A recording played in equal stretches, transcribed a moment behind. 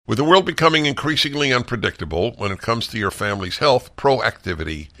With the world becoming increasingly unpredictable when it comes to your family's health,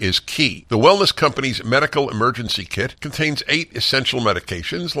 proactivity is key. The Wellness Company's Medical Emergency Kit contains 8 essential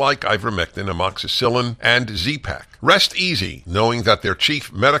medications like ivermectin, amoxicillin, and Z-Pak. Rest easy knowing that their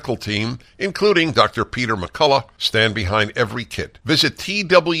chief medical team, including Dr. Peter McCullough, stand behind every kit. Visit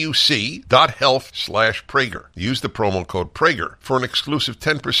twc.health/Prager. Use the promo code Prager for an exclusive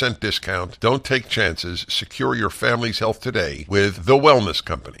 10% discount. Don't take chances. Secure your family's health today with the Wellness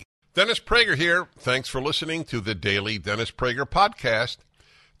Company. Dennis Prager here. Thanks for listening to the Daily Dennis Prager Podcast.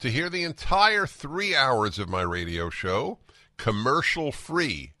 To hear the entire 3 hours of my radio show,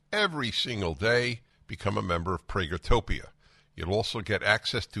 commercial-free, every single day, become a member of Pragertopia. You'll also get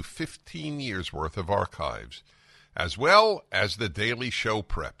access to 15 years' worth of archives, as well as the daily show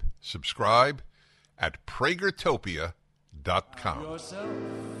prep. Subscribe at Pragertopia.com. Yourself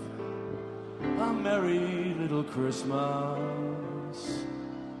a merry little Christmas.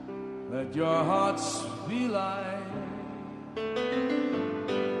 Let your hearts be light.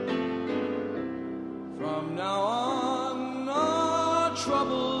 From now on, our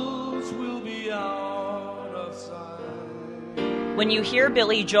troubles will be out of sight. When you hear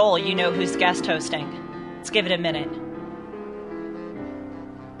Billy Joel, you know who's guest hosting. Let's give it a minute.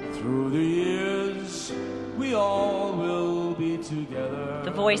 Through the years, we all will be together.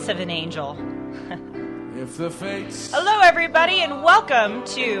 The voice of an angel. If the fates... Hello, everybody, and welcome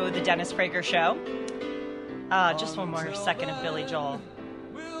to the Dennis Prager Show. Just one more second of Billy Joel.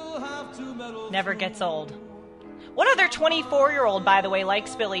 Never gets old. What other 24-year-old, by the way,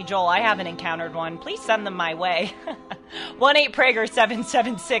 likes Billy Joel? I haven't encountered one. Please send them my way.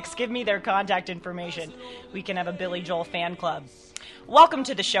 1-8-PRAGER-776. Give me their contact information. We can have a Billy Joel fan club. Welcome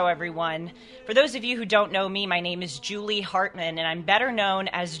to the show, everyone. For those of you who don't know me, my name is Julie Hartman, and I'm better known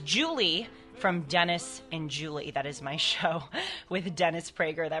as Julie from Dennis and Julie. That is my show with Dennis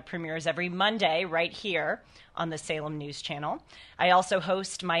Prager that premieres every Monday right here on the Salem News Channel. I also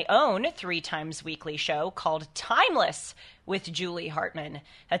host my own 3 times weekly show called Timeless with Julie Hartman.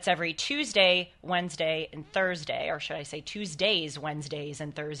 That's every Tuesday, Wednesday, and Thursday, or should I say Tuesdays, Wednesdays,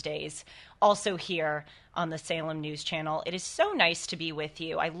 and Thursdays, also here on the Salem News Channel. It is so nice to be with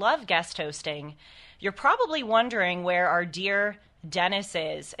you. I love guest hosting. You're probably wondering where our dear Dennis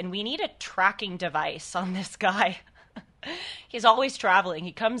is, and we need a tracking device on this guy. He's always traveling.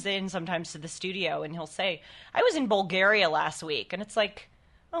 He comes in sometimes to the studio and he'll say, I was in Bulgaria last week. And it's like,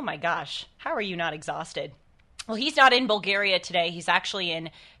 oh my gosh, how are you not exhausted? Well, he's not in Bulgaria today. He's actually in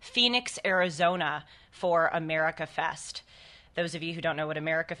Phoenix, Arizona for America Fest. Those of you who don't know what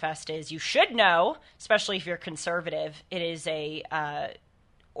America Fest is, you should know, especially if you're conservative. It is a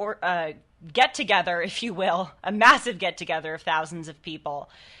get-together, if you will, a massive get-together of thousands of people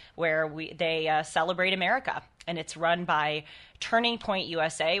where they celebrate America. And it's run by Turning Point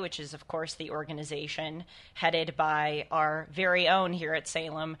USA, which is, of course, the organization headed by our very own here at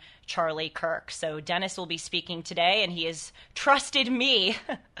Salem, Charlie Kirk. So Dennis will be speaking today, and he has trusted me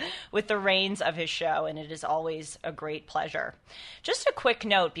with the reins of his show, and it is always a great pleasure. Just a quick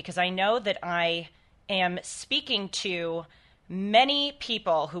note, because I know that I am speaking to many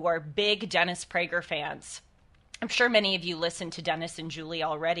people who are big Dennis Prager fans. I'm sure many of you listen to Dennis and Julie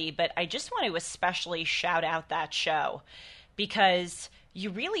already, but I just want to especially shout out that show because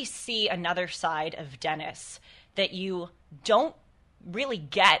you really see another side of Dennis that you don't really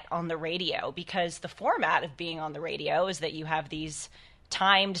get on the radio, because the format of being on the radio is that you have these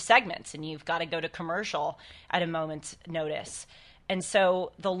timed segments and you've got to go to commercial at a moment's notice. And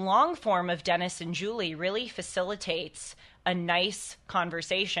so the long form of Dennis and Julie really facilitates a nice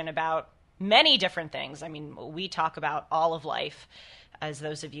conversation about many different things. I mean, we talk about all of life, as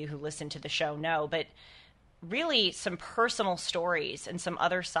those of you who listen to the show know, but really some personal stories and some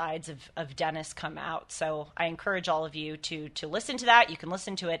other sides of Dennis come out. So I encourage all of you to listen to that. You can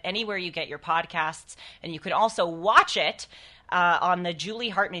listen to it anywhere you get your podcasts, and you can also watch it on the Julie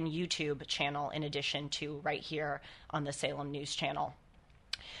Hartman YouTube channel, in addition to right here on the Salem News Channel.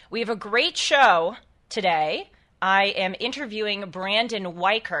 We have a great show today. I am interviewing Brandon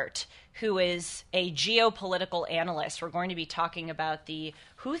Weichert, who is a geopolitical analyst. We're going to be talking about the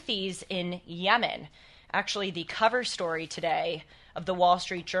Houthis in Yemen. Actually, the cover story today of the Wall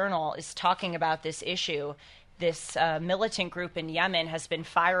Street Journal is talking about this issue. This militant group in Yemen has been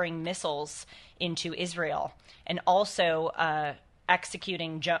firing missiles into Israel and also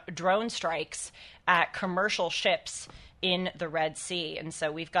executing drone strikes at commercial ships in the Red Sea. And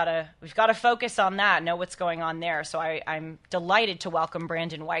so we've got to focus on that, know what's going on there. So I'm delighted to welcome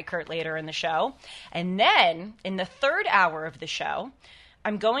Brandon Weichert later in the show. And then in the third hour of the show,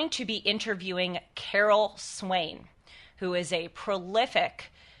 I'm going to be interviewing Carol Swain, who is a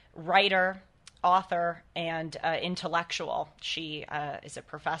prolific writer, author, and intellectual. She is a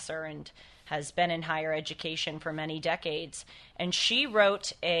professor and has been in higher education for many decades. And she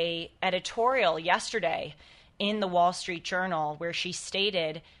wrote an editorial yesterday in the Wall Street Journal where she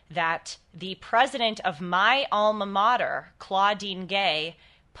stated that the president of my alma mater, Claudine Gay,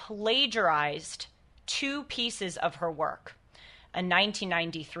 plagiarized 2 pieces of her work. A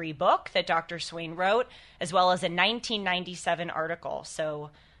 1993 book that Dr. Swain wrote, as well as a 1997 article. So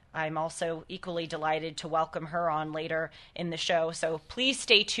I'm also equally delighted to welcome her on later in the show. So please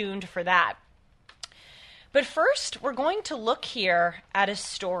stay tuned for that. But first, we're going to look here at a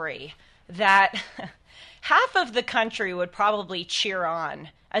story that half of the country would probably cheer on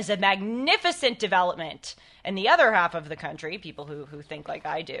as a magnificent development. And the other half of the country, people who think like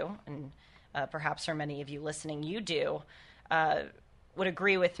I do, and perhaps for many of you listening, you do, would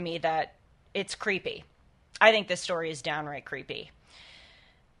agree with me that it's creepy. I think this story is downright creepy.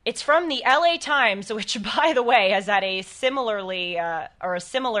 It's from the LA Times, which, by the way, has had a similar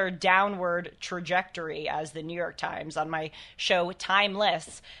downward trajectory as the New York Times. On my show,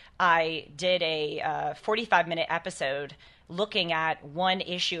 Timeless, I did a 45-minute episode looking at one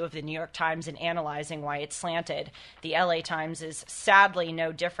issue of the New York Times and analyzing why it slanted. The LA Times is sadly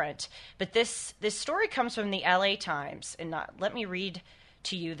no different. But this story comes from the LA Times, and let me read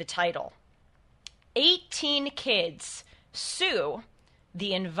to you the title. 18 kids sue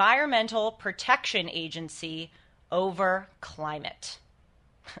the Environmental Protection Agency over climate.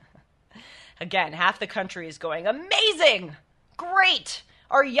 Again, half the country is going, amazing, great,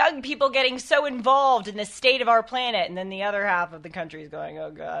 are young people getting so involved in the state of our planet? And then the other half of the country is going,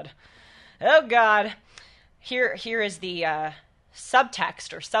 oh God. Here is the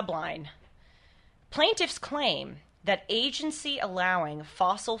subtext or subline. Plaintiffs claim that agency allowing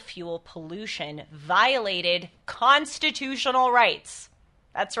fossil fuel pollution violated constitutional rights.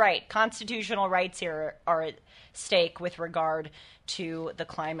 That's right, constitutional rights here are at stake with regard to the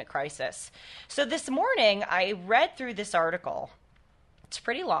climate crisis. So this morning, I read through this article. It's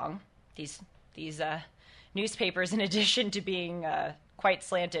pretty long. These newspapers, in addition to being quite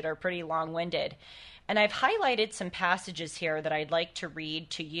slanted, are pretty long-winded. And I've highlighted some passages here that I'd like to read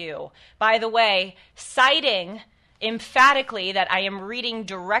to you. By the way, citing emphatically that I am reading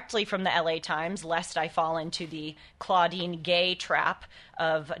directly from the LA Times, lest I fall into the Claudine Gay trap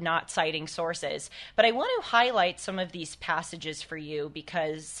of not citing sources. But I want to highlight some of these passages for you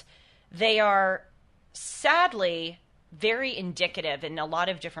because they are sadly very indicative in a lot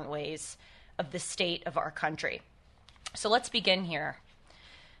of different ways of the state of our country. So let's begin here.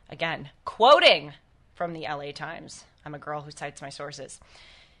 Again, quoting from the LA Times. I'm a girl who cites my sources.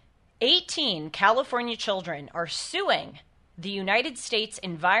 18 California children are suing the United States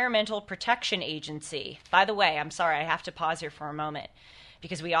Environmental Protection Agency. By the way, I'm sorry, I have to pause here for a moment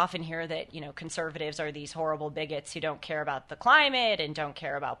because we often hear that, conservatives are these horrible bigots who don't care about the climate and don't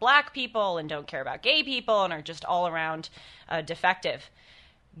care about black people and don't care about gay people and are just all around defective.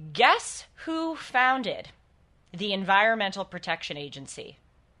 Guess who founded the Environmental Protection Agency?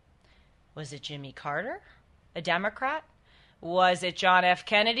 Was it Jimmy Carter, a Democrat? Was it John F.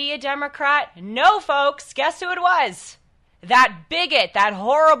 Kennedy, a Democrat? No, folks. Guess who it was? That bigot, that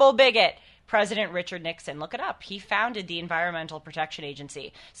horrible bigot, President Richard Nixon. Look it up. He founded the Environmental Protection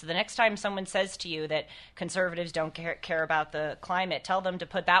Agency. So the next time someone says to you that conservatives don't care about the climate, tell them to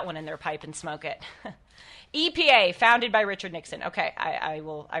put that one in their pipe and smoke it. EPA, founded by Richard Nixon. Okay, I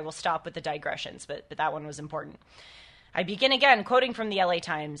will stop with the digressions, but that one was important. I begin again, quoting from the LA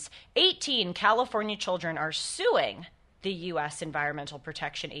Times. 18 California children are suing the U.S. Environmental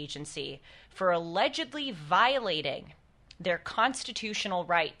Protection Agency for allegedly violating their constitutional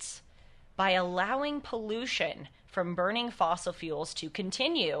rights by allowing pollution from burning fossil fuels to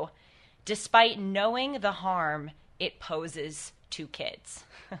continue despite knowing the harm it poses to kids.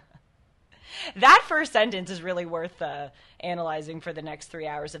 That first sentence is really worth analyzing for the next 3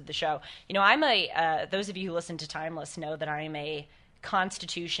 hours of the show. Those of you who listen to Timeless know that I am a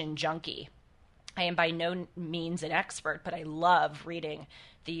Constitution junkie. I am by no means an expert, but I love reading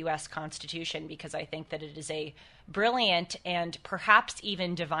the U.S. Constitution because I think that it is a brilliant and perhaps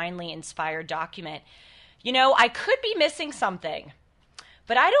even divinely inspired document. I could be missing something,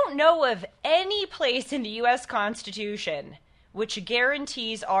 but I don't know of any place in the U.S. Constitution which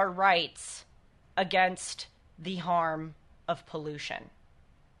guarantees our rights against the harm of pollution.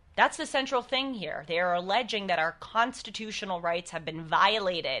 That's the central thing here. They are alleging that our constitutional rights have been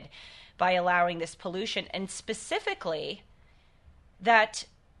violated by allowing this pollution, and specifically that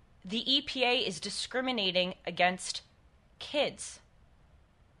the EPA is discriminating against kids,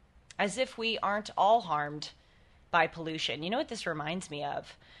 as if we aren't all harmed by pollution. You know what this reminds me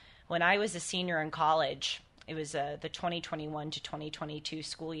of? when I was a senior in college, it was the 2021 to 2022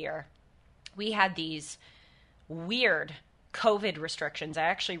 school year, we had these weird COVID restrictions. I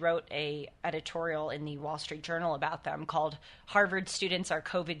actually wrote a editorial in the Wall Street Journal about them called "Harvard Students Are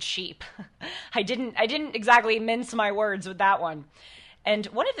COVID Sheep." I didn't exactly mince my words with that one. And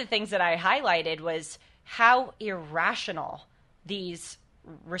one of the things that I highlighted was how irrational these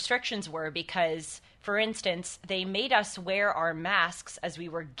restrictions were because, for instance, they made us wear our masks as we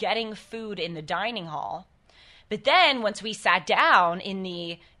were getting food in the dining hall. But then once we sat down in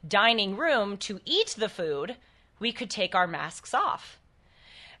the dining room to eat the food, we could take our masks off.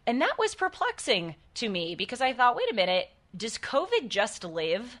 And that was perplexing to me because I thought, wait a minute, does COVID just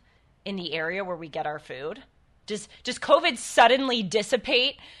live in the area where we get our food? Does COVID suddenly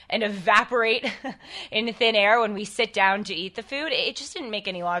dissipate and evaporate in thin air when we sit down to eat the food? It just didn't make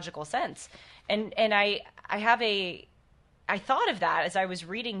any logical sense. And I thought of that as I was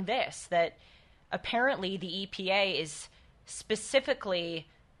reading this, that apparently the EPA is specifically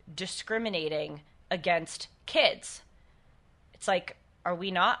discriminating against kids. It's like, are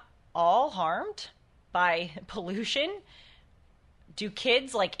we not all harmed by pollution? Do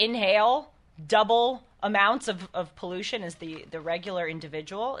kids inhale double amounts of pollution as the regular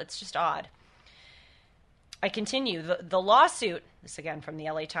individual? It's just odd. I continue. The lawsuit, this again from the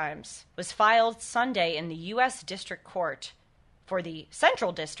LA Times, was filed Sunday in the U.S. District Court for the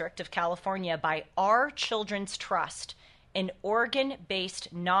Central District of California by Our Children's Trust, an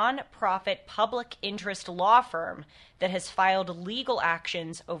Oregon-based nonprofit public interest law firm that has filed legal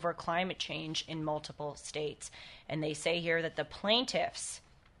actions over climate change in multiple states. And they say here that the plaintiffs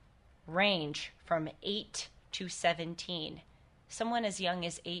range from 8 to 17. Someone as young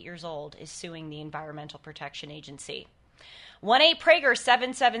as 8 years old is suing the Environmental Protection Agency.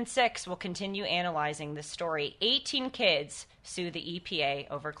 1-8-PRAGER-776 will continue analyzing this story. 18 kids sue the EPA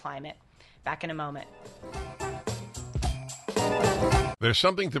over climate. Back in a moment. There's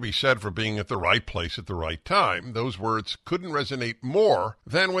something to be said for being at the right place at the right time. Those words couldn't resonate more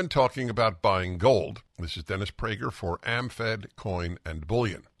than when talking about buying gold. This is Dennis Prager for AmFed Coin and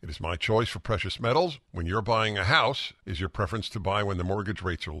Bullion. It is my choice for precious metals. When you're buying a house, is your preference to buy when the mortgage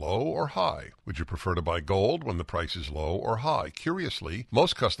rates are low or high? Would you prefer to buy gold when the price is low or high? Curiously,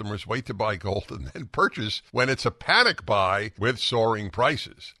 most customers wait to buy gold and then purchase when it's a panic buy with soaring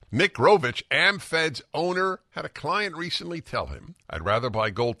prices. Nick Grovich, AmFed's owner, had a client recently tell him, "I'd rather buy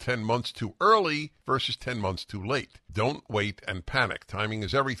gold 10 months too early versus 10 months too late. Don't wait and panic. Timing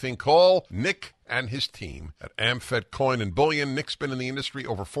is everything. Call Nick and his team at AmFed Coin and Bullion." Nick's been in the industry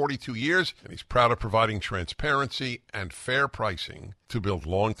over 42 years, and he's proud of providing transparency and fair pricing to build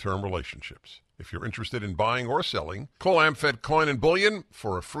long-term relationships. If you're interested in buying or selling, call AmFed Coin and Bullion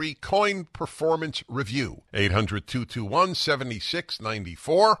for a free coin performance review.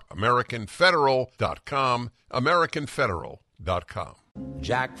 800-221-7694, AmericanFederal.com, AmericanFederal.com.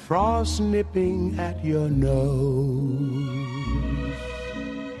 Jack Frost nipping at your nose.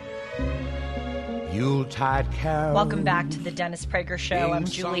 Yuletide carol. Welcome back to the Dennis Prager Show. I'm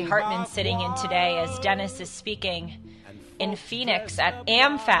Julie Hartman sitting in today as Dennis is speaking in Phoenix at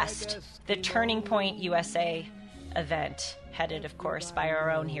AmFest, the Turning Point USA event, headed, of course, by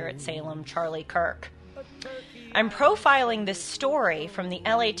our own here at Salem, Charlie Kirk. I'm profiling this story from the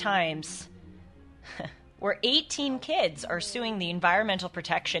LA Times where 18 kids are suing the Environmental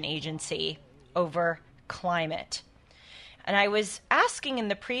Protection Agency over climate. And I was asking in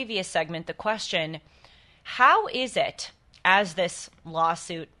the previous segment the question, how is it, as this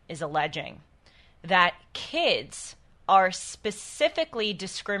lawsuit is alleging, that kids are specifically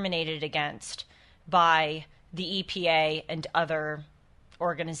discriminated against by the EPA and other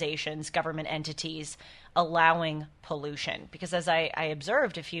organizations, government entities, allowing pollution? Because as I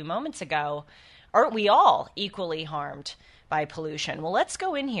observed a few moments ago, aren't we all equally harmed by pollution? Well, let's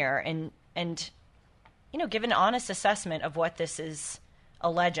go in here and give an honest assessment of what this is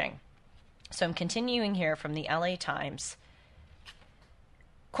alleging. So I'm continuing here from the LA Times.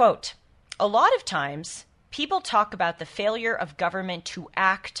 Quote, "A lot of times, people talk about the failure of government to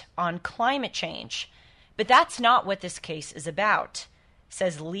act on climate change, but that's not what this case is about,"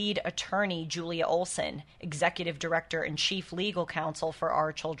 says lead attorney Julia Olson, executive director and chief legal counsel for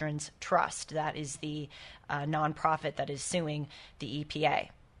Our Children's Trust. That is the nonprofit that is suing the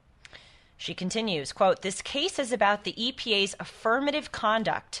EPA. She continues, quote, "This case is about the EPA's affirmative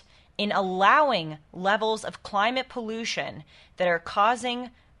conduct in allowing levels of climate pollution that are causing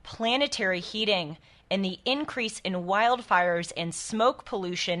planetary heating and the increase in wildfires and smoke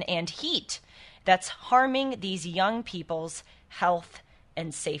pollution and heat that's harming these young people's health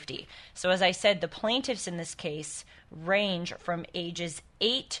and safety." So as I said, the plaintiffs in this case range from ages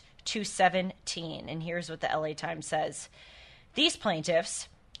 8 to 17. And here's what the LA Times says. These plaintiffs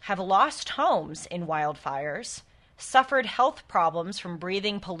have lost homes in wildfires, suffered health problems from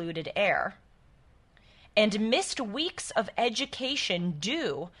breathing polluted air, and missed weeks of education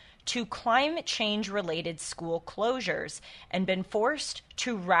due to climate change-related school closures and been forced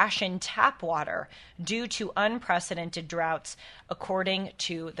to ration tap water due to unprecedented droughts, according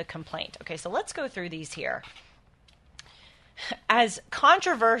to the complaint. Okay, so let's go through these here. As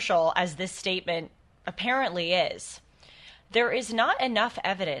controversial as this statement apparently is, there is not enough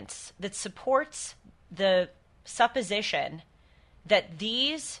evidence that supports the supposition that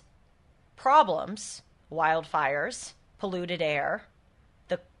these problems, wildfires, polluted air,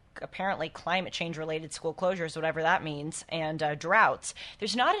 the apparently climate change related school closures, whatever that means, and droughts,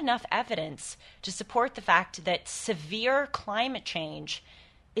 there's not enough evidence to support the fact that severe climate change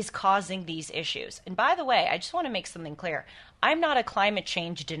is causing these issues. And by the way, I just want to make something clear. I'm not a climate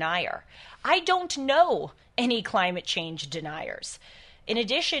change denier. I don't know any climate change deniers. In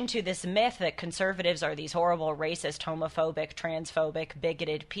addition to this myth that conservatives are these horrible, racist, homophobic, transphobic,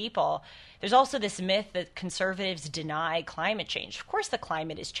 bigoted people, there's also this myth that conservatives deny climate change. Of course the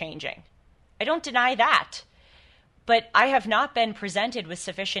climate is changing. I don't deny that. But I have not been presented with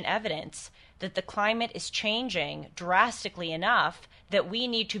sufficient evidence that the climate is changing drastically enough that we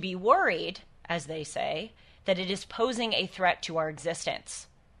need to be worried, as they say, that it is posing a threat to our existence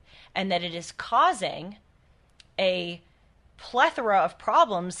and that it is causing a plethora of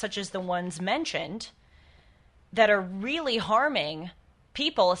problems such as the ones mentioned that are really harming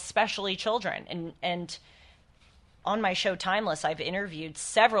people, especially children. And on my show Timeless, I've interviewed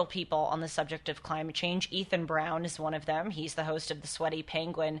several people on the subject of climate change. Ethan Brown is one of them. He's the host of the Sweaty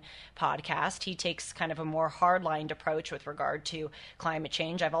Penguin podcast. He takes kind of a more hardlined approach with regard to climate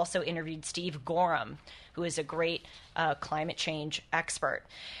change. I've also interviewed Steve Gorham, who is a great climate change expert.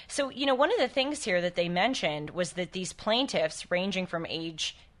 So, you know, one of the things here that they mentioned was that these plaintiffs, ranging from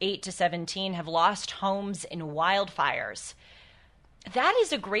age 8 to 17, have lost homes in wildfires. That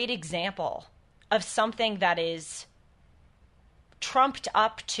is a great example of something that is trumped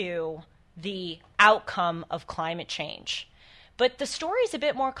up to the outcome of climate change. But the story is a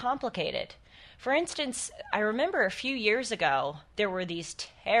bit more complicated. For instance, I remember a few years ago, there were these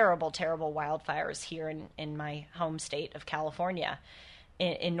terrible, terrible wildfires here in my home state of California,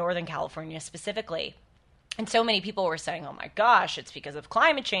 in Northern California specifically. And so many people were saying, oh my gosh, it's because of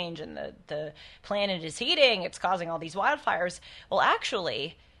climate change and the planet is heating, it's causing all these wildfires. Well,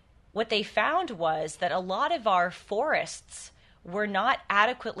 actually, what they found was that a lot of our forests were not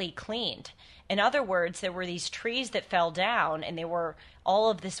adequately cleaned. In other words, there were these trees that fell down and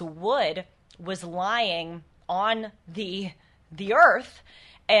all of this wood was lying on the earth.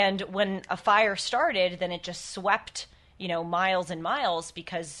 And when a fire started, then it just swept, miles and miles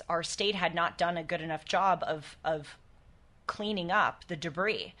because our state had not done a good enough job of cleaning up the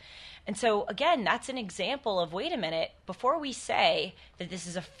debris. And so, again, that's an example of, wait a minute, before we say that this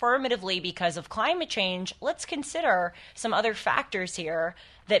is affirmatively because of climate change, let's consider some other factors here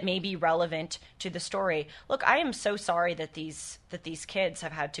that may be relevant to the story. Look, I am so sorry that these kids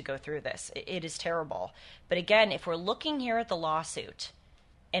have had to go through this. It is terrible. But again, if we're looking here at the lawsuit,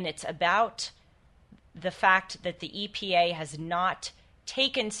 and it's about the fact that the EPA has not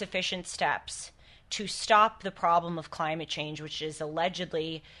taken sufficient steps to stop the problem of climate change, which is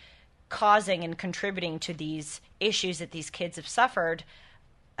allegedly causing and contributing to these issues that these kids have suffered,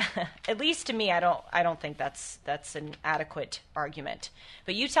 at least to me, I don't think that's an adequate argument.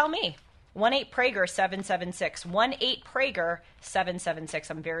 But you tell me. 1-8-PRAGER-776. 1-8-PRAGER-776.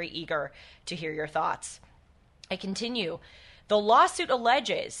 I'm very eager to hear your thoughts. I continue. The lawsuit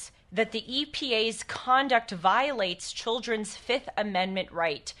alleges that the EPA's conduct violates children's Fifth Amendment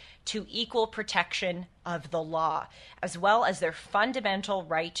right to equal protection of the law, as well as their fundamental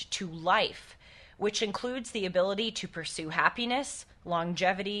right to life, which includes the ability to pursue happiness,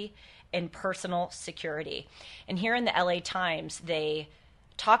 longevity, and personal security. And here in the LA Times, they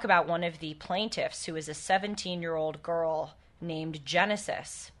talk about one of the plaintiffs, who is a 17-year-old girl named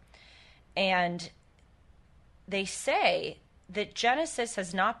Genesis. And they say that Genesis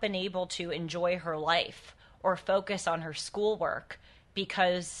has not been able to enjoy her life or focus on her schoolwork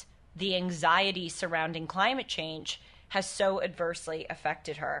because the anxiety surrounding climate change has so adversely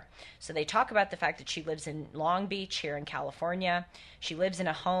affected her. So they talk about the fact that she lives in Long Beach here in California. She lives in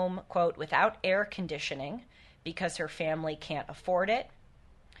a home, quote, without air conditioning because her family can't afford it.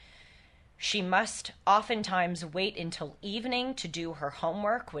 She must oftentimes wait until evening to do her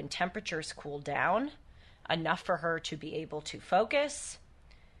homework when temperatures cool down, enough for her to be able to focus.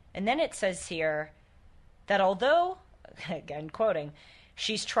 And then it says here that although, again quoting,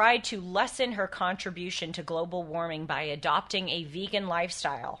 She's tried to lessen her contribution to global warming by adopting a vegan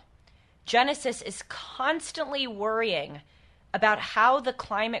lifestyle. Genesis is constantly worrying about how the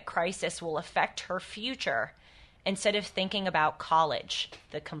climate crisis will affect her future instead of thinking about college,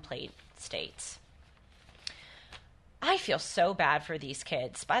 the complaint states. I feel so bad for these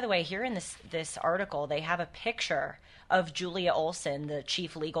kids. By the way, here in this article, they have a picture of Julia Olson, the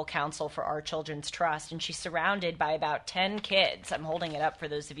chief legal counsel for Our Children's Trust, and she's surrounded by about 10 kids. I'm holding it up for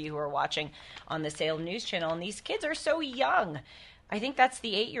those of you who are watching on the Salem News Channel, and these kids are so young. I think that's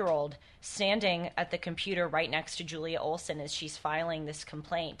the 8-year-old standing at the computer right next to Julia Olson as she's filing this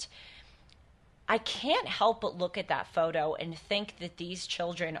complaint. I can't help but look at that photo and think that these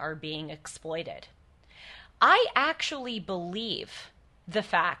children are being exploited. I actually believe the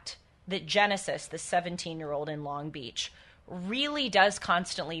fact that Genesis, the 17-year-old in Long Beach, really does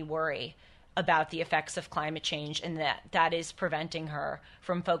constantly worry about the effects of climate change, and that is preventing her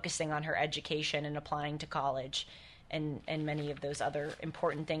from focusing on her education and applying to college and many of those other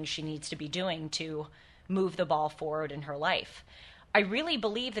important things she needs to be doing to move the ball forward in her life. I really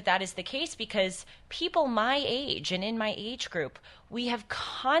believe that that is the case because people my age and in my age group, we have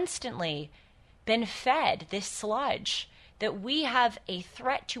constantly been fed this sludge that we have a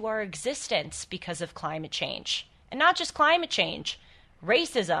threat to our existence because of climate change. And not just climate change,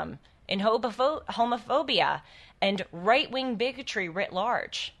 racism and homophobia and right-wing bigotry writ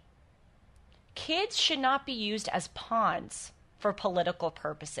large. Kids should not be used as pawns for political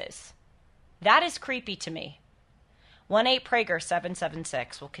purposes. That is creepy to me.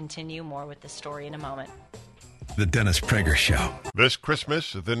 1-8-PRAGER-776. We'll continue more with this story in a moment. The Dennis Prager Show. This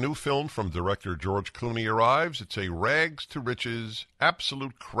Christmas, the new film from director George Clooney arrives. It's a rags to riches,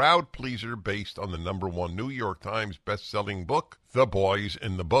 absolute crowd pleaser based on the #1 New York Times best-selling book, The Boys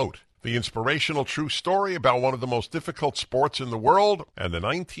in the Boat. The inspirational true story about one of the most difficult sports in the world and the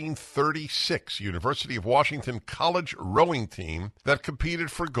 1936 University of Washington college rowing team that competed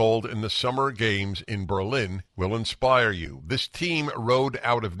for gold in the Summer Games in Berlin will inspire you. This team rowed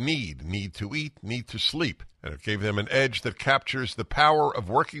out of need to eat, need to sleep, and it gave them an edge that captures the power of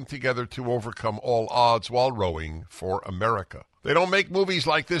working together to overcome all odds while rowing for America. They don't make movies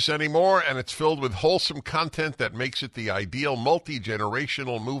like this anymore, and it's filled with wholesome content that makes it the ideal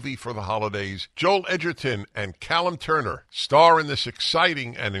multi-generational movie for the holidays. Joel Edgerton and Callum Turner star in this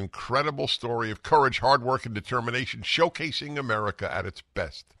exciting and incredible story of courage, hard work, and determination, showcasing America at its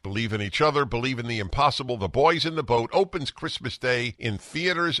best. Believe in each other, believe in the impossible. The Boys in the Boat opens Christmas Day in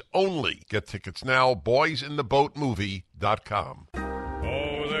theaters only. Get tickets now, boysintheboatmovie.com.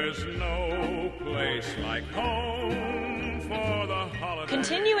 Oh, there's no place like home.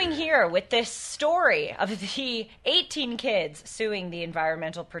 Continuing here with this story of the 18 kids suing the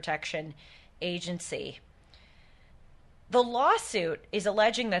Environmental Protection Agency. The lawsuit is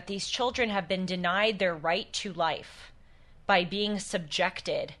alleging that these children have been denied their right to life by being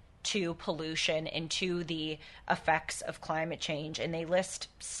subjected to pollution and to the effects of climate change. And they list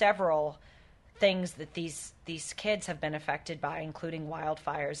several things that these kids have been affected by, including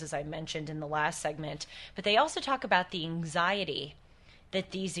wildfires, as I mentioned in the last segment. But they also talk about the anxiety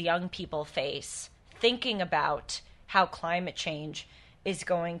that these young people face, thinking about how climate change is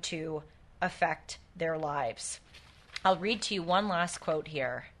going to affect their lives. I'll read to you one last quote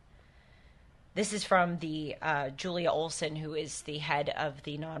here. This is from the Julia Olson, who is the head of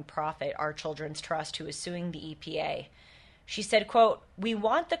the nonprofit Our Children's Trust, who is suing the EPA. She said, quote, "We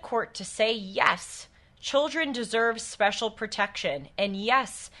want the court to say, yes, children deserve special protection, and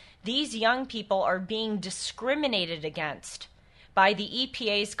yes, these young people are being discriminated against by the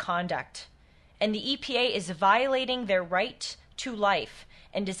EPA's conduct, and the EPA is violating their right to life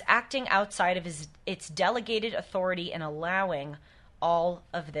and is acting outside of its delegated authority and allowing all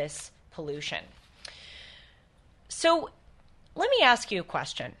of this pollution." So let me ask you a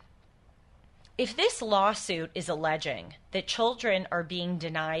question. If this lawsuit is alleging that children are being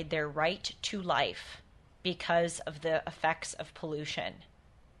denied their right to life because of the effects of pollution,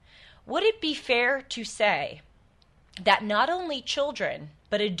 would it be fair to say that not only children,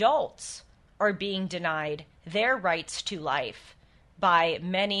 but adults are being denied their rights to life by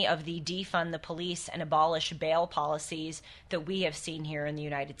many of the defund the police and abolish bail policies that we have seen here in the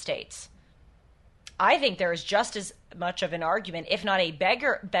United States? I think there is just as much of an argument, if not a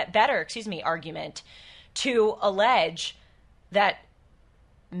better argument, to allege that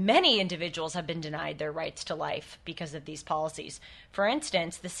many individuals have been denied their rights to life because of these policies. For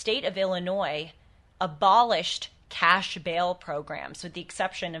instance, the state of Illinois abolished cash bail programs, with the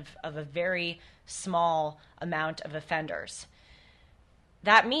exception of a very small amount of offenders.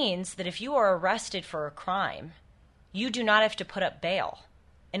 That means that if you are arrested for a crime, you do not have to put up bail.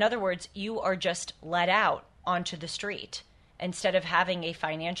 In other words, you are just let out onto the street instead of having a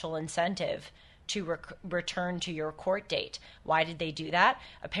financial incentive to return to your court date. Why did they do that?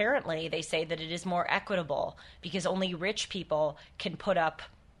 Apparently, they say that it is more equitable because only rich people can put up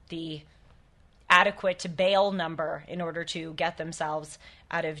the adequate bail number in order to get themselves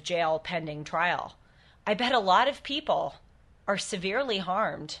out of jail pending trial. I bet a lot of people are severely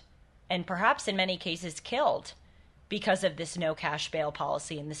harmed and perhaps in many cases killed because of this no cash bail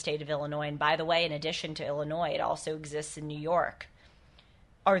policy in the state of Illinois. And by the way, in addition to Illinois, it also exists in New York.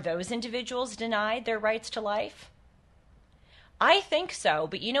 Are those individuals denied their rights to life? I think so,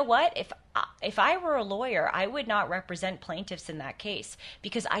 but you know what? If I were a lawyer, I would not represent plaintiffs in that case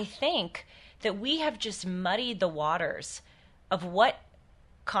because I think that we have just muddied the waters of what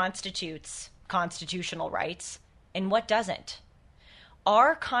constitutes constitutional rights and what doesn't.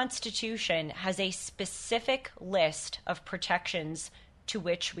 Our Constitution has a specific list of protections to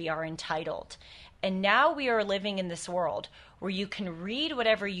which we are entitled. And now we are living in this world where you can read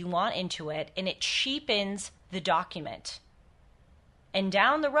whatever you want into it and it cheapens the document. And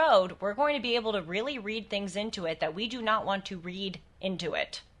down the road, we're going to be able to really read things into it that we do not want to read into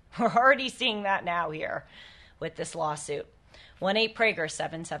it. We're already seeing that now here with this lawsuit.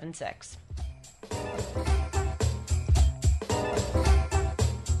 1-8-PRAGER-776.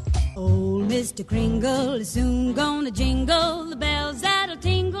 Old Mr. Kringle is soon gonna jingle the bells that'll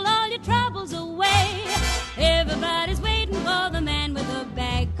tingle all your troubles away. Everybody's waiting for the man with the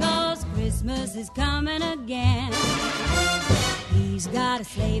bag, 'cause Christmas is coming again. He's got a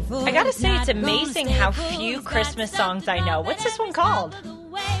sleigh full. I gotta say, it's amazing how few Christmas songs I know. What's this one called?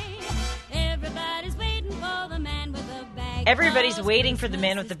 Everybody's waiting for the man with the bag. Everybody's waiting for the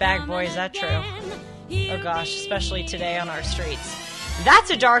man with the bag. Boy, is that true. Oh gosh, especially today on our streets.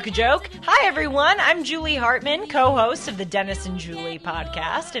 That's a dark joke. Hi, everyone. I'm Julie Hartman, co-host of the Dennis and Julie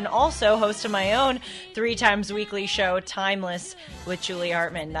podcast, and also host of my own 3 times weekly show, Timeless with Julie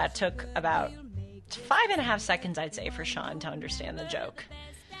Hartman. That took about 5.5 seconds, I'd say, for Sean to understand the joke.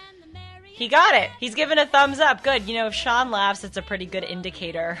 He got it. He's given a thumbs up. Good. You know, if Sean laughs, it's a pretty good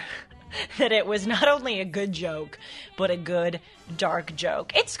indicator that it was not only a good joke, but a good, dark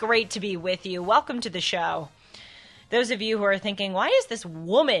joke. It's great to be with you. Welcome to the show. Those of you who are thinking, why is this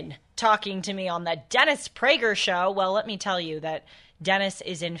woman talking to me on the Dennis Prager show? Well, let me tell you that Dennis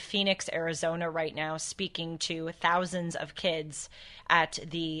is in Phoenix, Arizona right now, speaking to thousands of kids at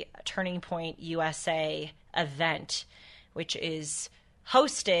the Turning Point USA event, which is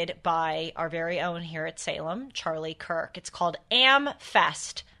hosted by our very own here at Salem, Charlie Kirk. It's called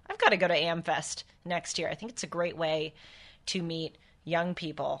AmFest. I've got to go to AmFest next year. I think it's a great way to meet young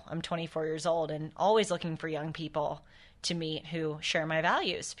people. I'm 24 years old and always looking for young people to meet who share my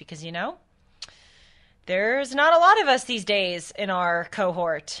values because, you know, there's not a lot of us these days in our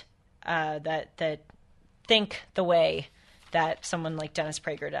cohort that think the way that someone like Dennis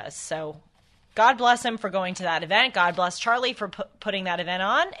Prager does. So God bless him for going to that event. God bless Charlie for putting that event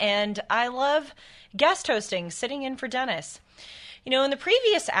on. And I love guest hosting, sitting in for Dennis. You know, in the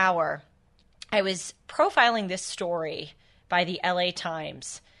previous hour, I was profiling this story by the LA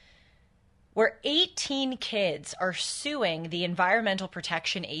Times, where 18 kids are suing the Environmental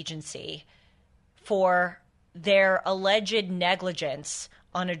Protection Agency for their alleged negligence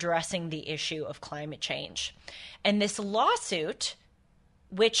on addressing the issue of climate change. And this lawsuit,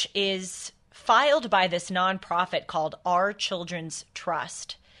 which is filed by this nonprofit called Our Children's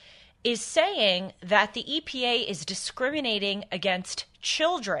Trust, is saying that the EPA is discriminating against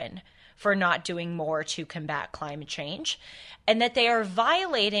children for not doing more to combat climate change, and that they are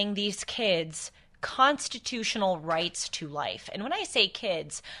violating these kids' constitutional rights to life. And when I say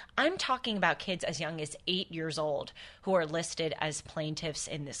kids, I'm talking about kids as young as 8 years old who are listed as plaintiffs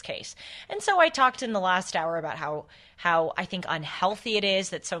in this case. And so I talked in the last hour about how I think unhealthy it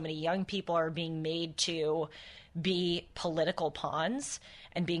is that so many young people are being made to be political pawns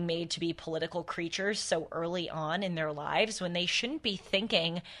and being made to be political creatures so early on in their lives when they shouldn't be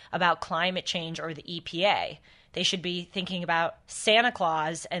thinking about climate change or the EPA. They should be thinking about Santa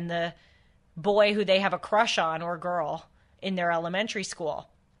Claus and the boy who they have a crush on or girl in their elementary school.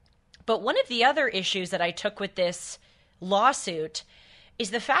 But one of the other issues that I took with this lawsuit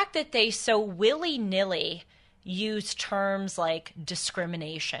is the fact that they so willy-nilly use terms like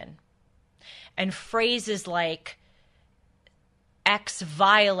discrimination and phrases like X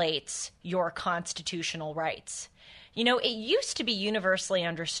violates your constitutional rights. You know, it used to be universally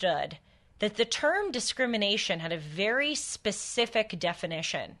understood that the term discrimination had a very specific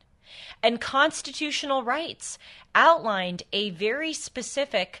definition. And constitutional rights outlined a very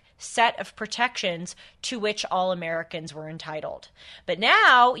specific set of protections to which all Americans were entitled. But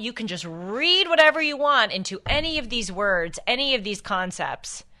now you can just read whatever you want into any of these words, any of these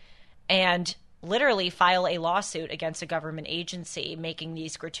concepts, and literally file a lawsuit against a government agency making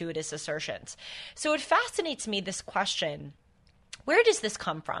these gratuitous assertions. So it fascinates me, this question, where does this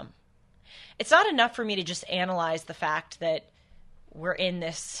come from? It's not enough for me to just analyze the fact that we're in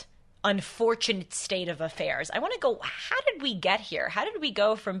this unfortunate state of affairs. I want to go, how did we get here? How did we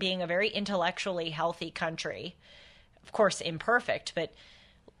go from being a very intellectually healthy country, of course imperfect, but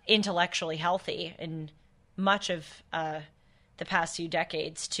intellectually healthy in much of the past few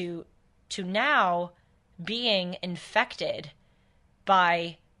decades, to now being infected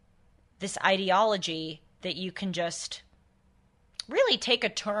by this ideology that you can just really take a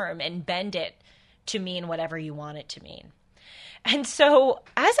term and bend it to mean whatever you want it to mean. And so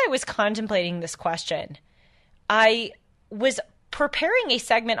as I was contemplating this question, I was preparing a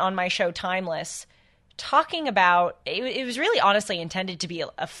segment on my show Timeless, talking about, it was really honestly intended to be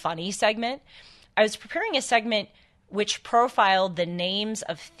a funny segment. I was preparing a segment which profiled the names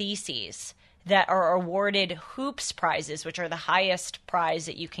of theses that are awarded Hoops Prizes, which are the highest prize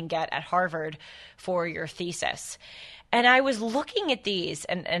that you can get at Harvard for your thesis. And I was looking at these,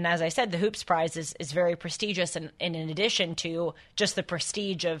 and as I said, the Hoops Prize is very prestigious, and in addition to just the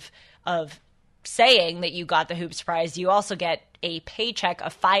prestige of saying that you got the Hoops Prize, you also get a paycheck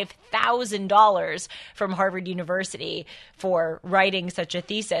of $5,000 from Harvard University for writing such a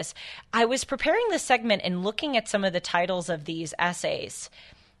thesis. I was preparing this segment and looking at some of the titles of these essays,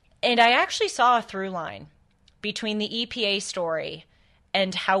 and I actually saw a through line between the EPA story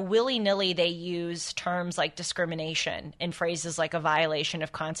and how willy-nilly they use terms like discrimination and phrases like a violation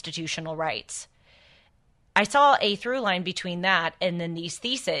of constitutional rights. I saw a through line between that and then these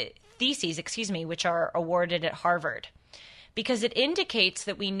theses, which are awarded at Harvard, because it indicates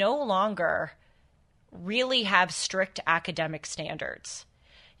that we no longer really have strict academic standards.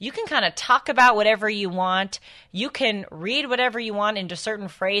 You can kind of talk about whatever you want. You can read whatever you want into certain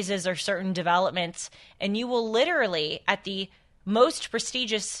phrases or certain developments, and you will literally, at the most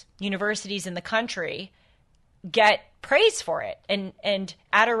prestigious universities in the country, get praise for it and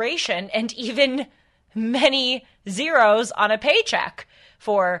adoration and even many zeros on a paycheck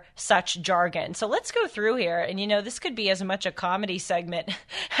for such jargon. So let's go through here. And, this could be as much a comedy segment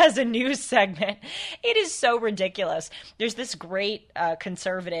as a news segment. It is so ridiculous. There's this great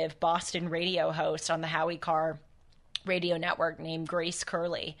conservative Boston radio host on the Howie Carr radio network named Grace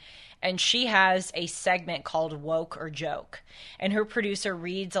Curley. And she has a segment called Woke or Joke. And her producer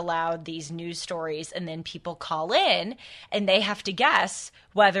reads aloud these news stories, and then people call in, and they have to guess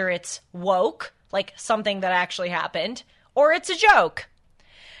whether it's woke, like something that actually happened, or it's a joke.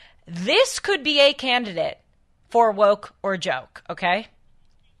 This could be a candidate for woke or joke, okay?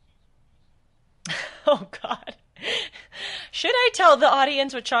 Oh, God. Should I tell the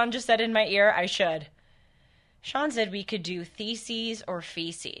audience what Sean just said in my ear? I should. Sean said we could do theses or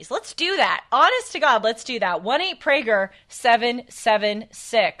feces. Let's do that. Honest to God, let's do that.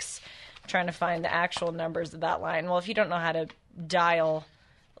 1-8-PRAGER-776. I'm trying to find the actual numbers of that line. Well, if you don't know how to dial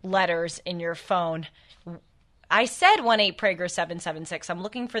letters in your phone, I said 1-8-PRAGER-776. I'm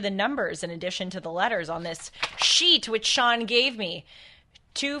looking for the numbers in addition to the letters on this sheet, which Sean gave me.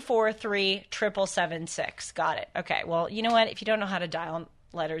 243-776. Got it. Okay, well, you know what? If you don't know how to dial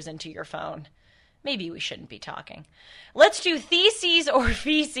letters into your phone, maybe we shouldn't be talking. Let's do theses or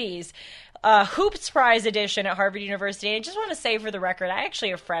feces. Hoops Prize edition at Harvard University. And I just want to say for the record, I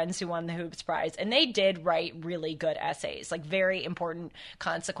actually have friends who won the Hoops Prize, and they did write really good essays, like very important,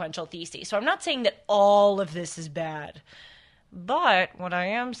 consequential theses. So I'm not saying that all of this is bad, but what I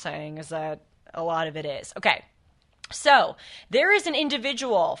am saying is that a lot of it is. Okay. So there is an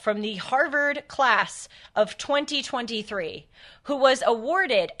individual from the Harvard class of 2023 who was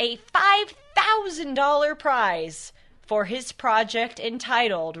awarded a $5,000 prize for his project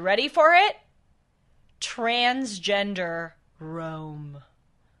entitled, ready for it? Transgender Rome.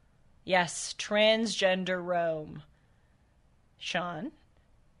 Yes, Transgender Rome. Sean,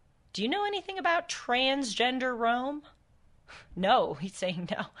 do you know anything about Transgender Rome? No, he's saying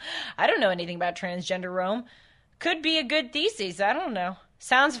no. I don't know anything about Transgender Rome. Could be a good thesis. I don't know.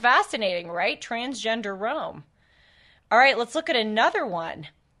 Sounds fascinating, right? Transgender Rome. All right, let's look at another one.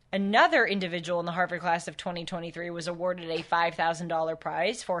 Another individual in the Harvard class of 2023 was awarded a $5,000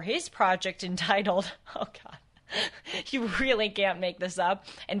 prize for his project entitled, oh God, you really can't make this up.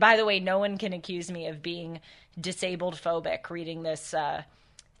 And by the way, no one can accuse me of being disabled phobic reading this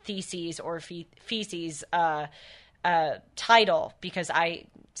theses or feces title, because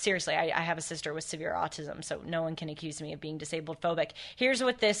seriously, I have a sister with severe autism, so no one can accuse me of being disabled phobic. Here's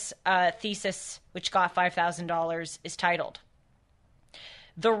what this thesis, which got $5,000, is titled.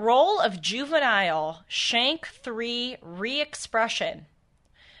 The role of juvenile Shank 3 re-expression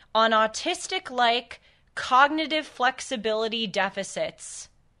on autistic-like cognitive flexibility deficits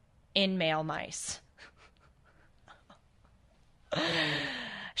in male mice.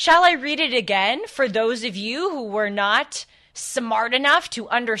 Shall I read it again for those of you who were not smart enough to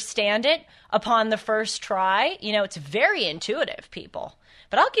understand it upon the first try? You know, it's very intuitive, people.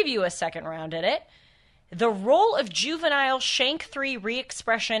 But I'll give you a second round at it. The role of juvenile Shank 3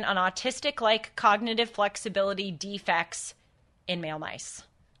 re-expression on autistic-like cognitive flexibility defects in male mice.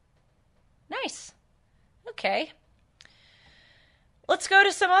 Nice. Okay. Let's go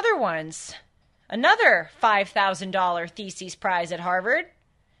to some other ones. Another $5,000 thesis prize at Harvard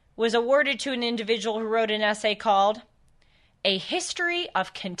was awarded to an individual who wrote an essay called A History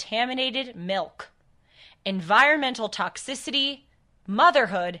of Contaminated Milk, Environmental Toxicity,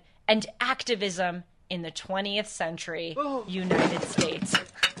 Motherhood, and Activism in the 20th Century United States.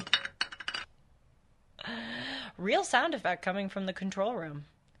 Real sound effect coming from the control room.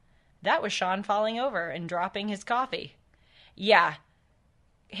 That was Sean falling over and dropping his coffee. Yeah.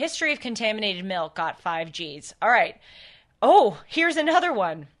 History of Contaminated Milk got 5 Gs. All right. Oh, here's another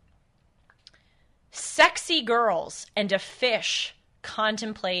one. Sexy girls and a fish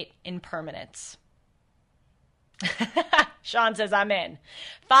contemplate impermanence. Sean says, I'm in.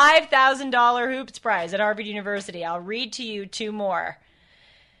 $5,000 hoops prize at Harvard University. I'll read to you 2 more.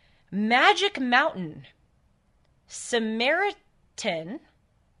 Magic Mountain. Samaritan.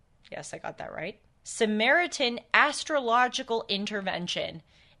 Yes, I got that right. Samaritan astrological intervention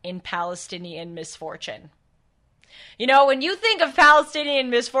in Palestinian misfortune. You know, when you think of Palestinian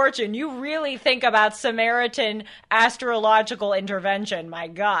misfortune, you really think about Samaritan astrological intervention. My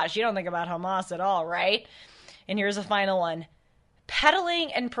gosh, you don't think about Hamas at all, right? And here's a final one.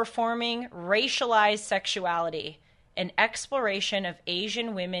 Peddling and performing racialized sexuality, an exploration of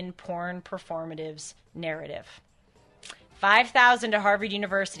Asian women porn performatives narrative. 5,000 to Harvard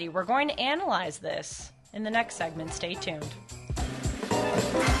University. We're going to analyze this in the next segment. Stay tuned.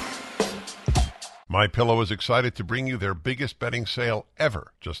 MyPillow is excited to bring you their biggest bedding sale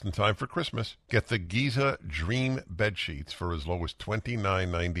ever, just in time for Christmas. Get the Giza Dream bed sheets for as low as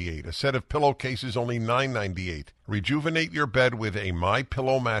 $29.98. A set of pillowcases only $9.98. Rejuvenate your bed with a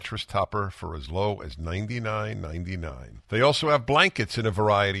MyPillow mattress topper for as low as $99.99. They also have blankets in a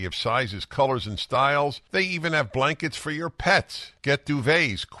variety of sizes, colors, and styles. They even have blankets for your pets. Get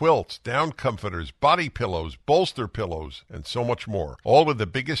duvets, quilts, down comforters, body pillows, bolster pillows, and so much more. All with the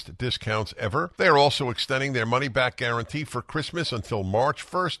biggest discounts ever. They are also extending their money-back guarantee for Christmas until March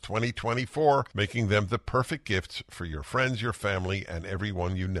 1st, 2024, making them the perfect gifts for your friends, your family, and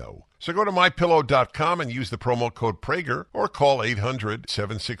everyone you know. So go to MyPillow.com and use the promo code Prager or call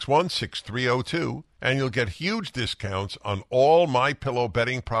 800-761-6302, and you'll get huge discounts on all MyPillow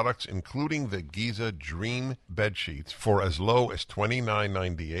bedding products, including the Giza Dream bed sheets for as low as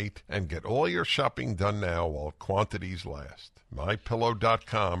 $29.98, and get all your shopping done now while quantities last.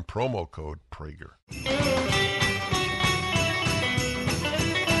 MyPillow.com, promo code Prager.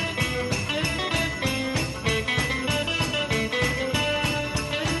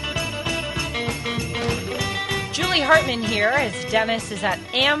 Julie Hartman here as Dennis is at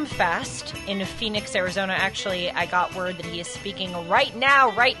AmFest in Phoenix, Arizona. Actually, I got word that he is speaking right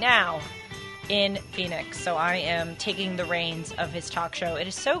now in Phoenix. So I am taking the reins of his talk show. It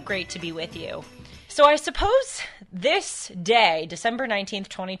is so great to be with you. So I suppose this day, December 19th,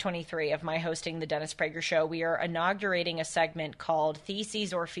 2023, of my hosting the Dennis Prager Show, we are inaugurating a segment called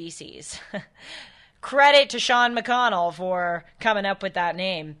Theses or Feces. Credit to Sean McConnell for coming up with that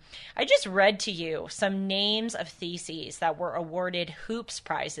name. I just read to you some names of theses that were awarded Hoops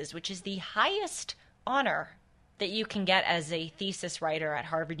Prizes, which is the highest honor that you can get as a thesis writer at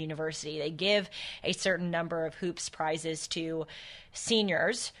Harvard University. They give a certain number of Hoops Prizes to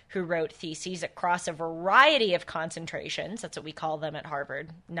seniors who wrote theses across a variety of concentrations. That's what we call them at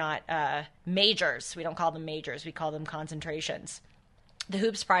Harvard, not majors. We don't call them majors. We call them concentrations. The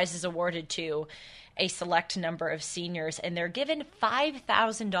Hoops Prize is awarded to a select number of seniors, and they're given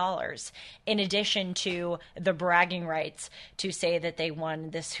 $5,000 in addition to the bragging rights to say that they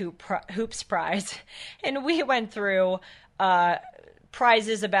won this Hoops Prize. And we went through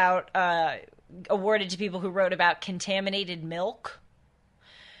prizes about awarded to people who wrote about contaminated milk,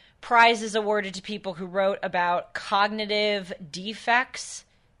 prizes awarded to people who wrote about cognitive defects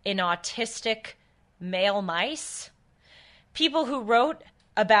in autistic male mice, people who wrote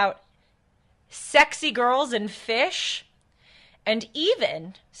about sexy girls and fish, And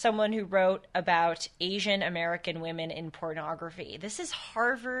even someone who wrote about Asian American women in pornography. This is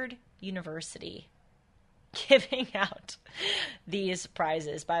Harvard University giving out these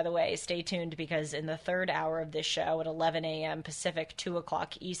prizes. By the way, stay tuned, because in the third hour of this show at 11 a.m. Pacific, 2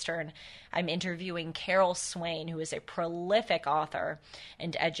 o'clock Eastern, I'm interviewing Carol Swain, who is a prolific author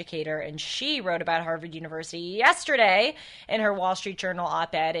and educator, and she wrote about Harvard University yesterday in her Wall Street Journal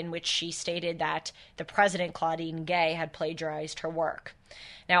op-ed, in which she stated that the president, Claudine Gay, had plagiarized her work.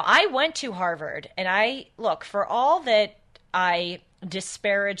 Now, I went to Harvard, and look, for all that I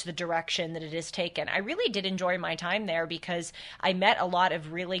disparage the direction that it has taken, I really did enjoy my time there because I met a lot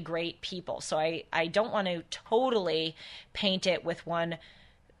of really great people. So I don't want to totally paint it with one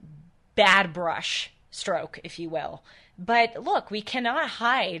bad brush stroke, if you will. But look, we cannot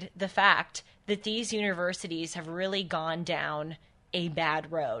hide the fact that these universities have really gone down a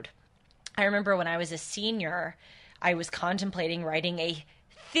bad road. I remember when I was a senior, I was contemplating writing a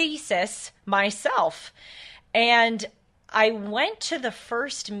thesis myself, and I went to the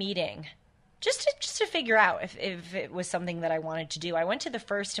first meeting just to figure out if it was something that I wanted to do. I went to the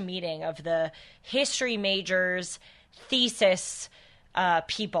first meeting of the history majors thesis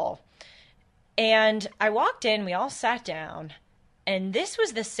people. And I walked in, we all sat down, and this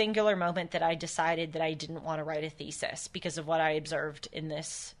was the singular moment that I decided that I didn't want to write a thesis because of what I observed in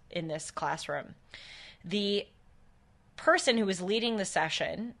this classroom. The person who was leading the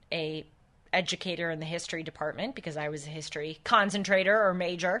session, a educator in the history department, because I was a history concentrator or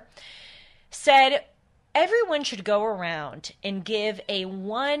major, said everyone should go around and give a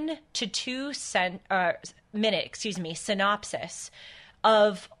 1 to 2 minute synopsis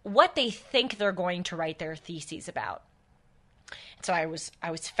of what they think they're going to write their theses about. So I was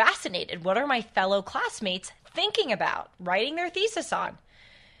fascinated. What are my fellow classmates thinking about writing their thesis on?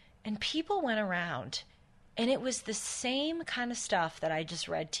 And people went around, and it was the same kind of stuff that I just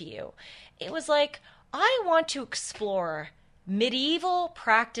read to you. It was like, I want to explore medieval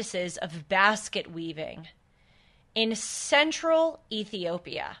practices of basket weaving in central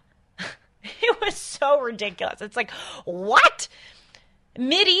Ethiopia. It was so ridiculous. It's like, what?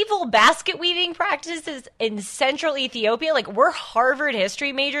 Medieval basket weaving practices in central Ethiopia? Like, we're Harvard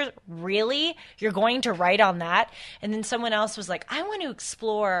history majors. Really? You're going to write on that? And then someone else was like, I want to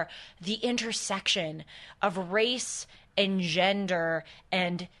explore the intersection of race and gender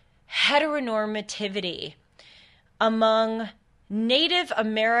and heteronormativity among Native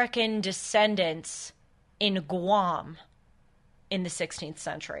American descendants in Guam in the 16th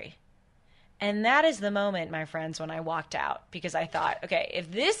century. And that is the moment, my friends, when I walked out, because I thought, okay,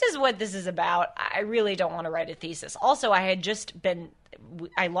 if this is what this is about, I really don't want to write a thesis. Also, I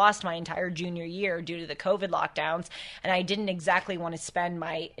lost my entire junior year due to the COVID lockdowns, and I didn't exactly want to spend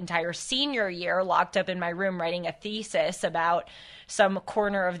my entire senior year locked up in my room writing a thesis about some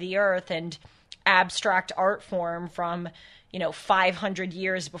corner of the earth and abstract art form from 500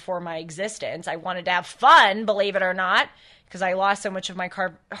 years before my existence. I wanted to have fun, believe it or not, because I lost so much of my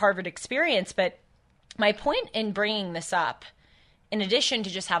Harvard experience. But my point in bringing this up, in addition to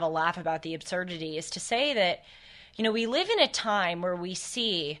just have a laugh about the absurdity, is to say that, we live in a time where we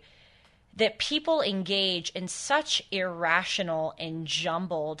see that people engage in such irrational and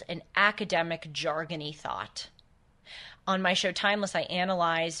jumbled and academic jargony thought. On my show Timeless, I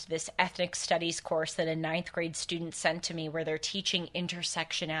analyzed this ethnic studies course that a 9th grade student sent to me, where they're teaching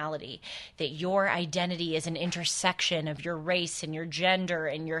intersectionality, that your identity is an intersection of your race and your gender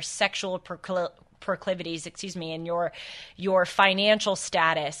and your sexual proclivities, and your financial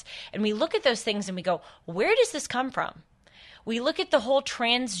status. And we look at those things and we go, where does this come from? We look at the whole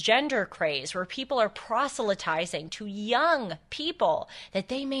transgender craze, where people are proselytizing to young people that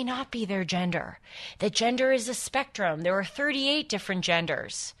they may not be their gender, that gender is a spectrum. There are 38 different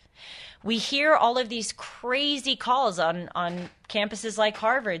genders. We hear all of these crazy calls on campuses like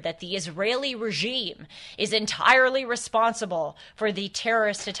Harvard that the Israeli regime is entirely responsible for the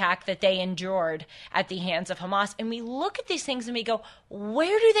terrorist attack that they endured at the hands of Hamas. And we look at these things and we go,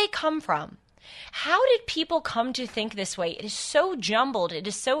 where do they come from? How did people come to think this way? It is so jumbled. It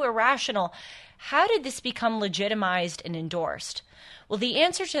is so irrational. How did this become legitimized and endorsed? Well, the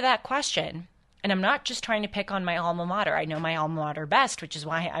answer to that question, and I'm not just trying to pick on my alma mater. I know my alma mater best, which is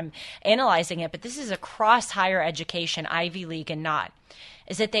why I'm analyzing it. But this is across higher education, Ivy League and not,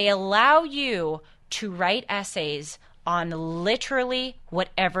 is that they allow you to write essays on literally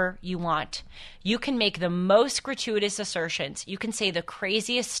whatever you want. You can make the most gratuitous assertions. You can say the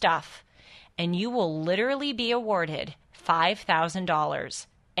craziest stuff, and you will literally be awarded $5,000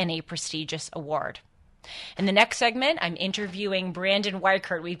 and a prestigious award. In the next segment, I'm interviewing Brandon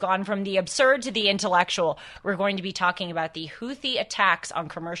Weichert. We've gone from the absurd to the intellectual. We're going to be talking about the Houthi attacks on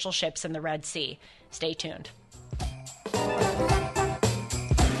commercial ships in the Red Sea. Stay tuned.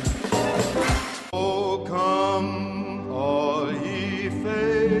 Oh, come, all ye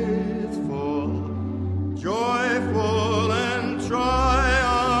faithful, joyful and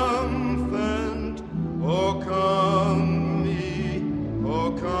triumphant. Oh, come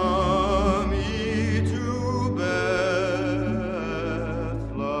ye to Bethlehem.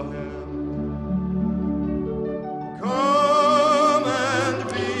 Come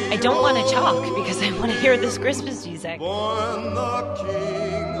and be. I don't want to talk because I want to hear this Christmas music. Born the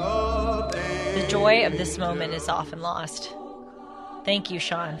King of The joy of this moment is often lost. Thank you,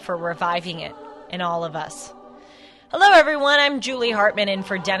 Sean, for reviving it in all of us. Hello, everyone. I'm Julie Hartman in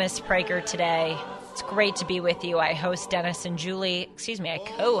for Dennis Prager today. It's great to be with you. I co-host Dennis and Julie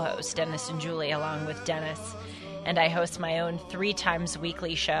along with Dennis. And I host my own 3 times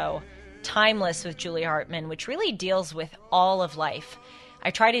weekly show, Timeless with Julie Hartman, which really deals with all of life.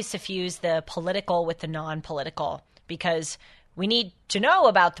 I try to suffuse the political with the non-political because we need to know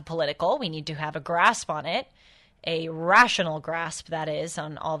about the political. We need to have a grasp on it, a rational grasp, that is,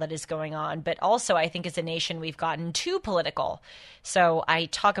 on all that is going on. But also, I think as a nation, we've gotten too political. So I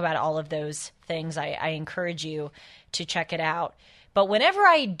talk about all of those things. I encourage you to check it out. But whenever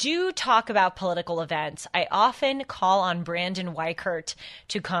I do talk about political events, I often call on Brandon Weichert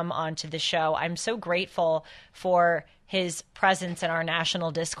to come onto the show. I'm so grateful for his presence in our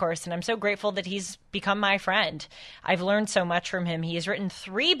national discourse, and I'm so grateful that he's become my friend. I've learned so much from him. He has written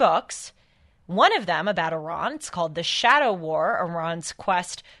 3 books, one of them about Iran. It's called The Shadow War, Iran's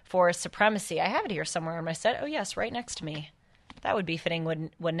Quest for Supremacy. I have it here somewhere on my set. Oh, yes, right next to me. That would be fitting,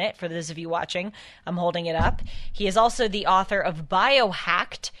 wouldn't it, for those of you watching? I'm holding it up. He is also the author of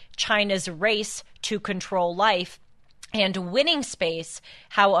Biohacked, China's Race to Control Life, and Winning Space,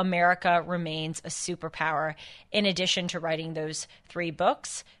 How America Remains a Superpower. In addition to writing those 3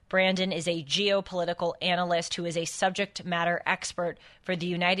 books, Brandon is a geopolitical analyst who is a subject matter expert for the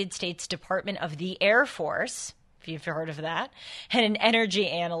United States Department of the Air Force, if you've heard of that, and an energy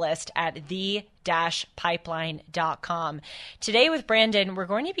analyst at the-pipeline.com. Today with Brandon, we're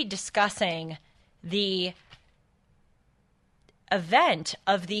going to be discussing the event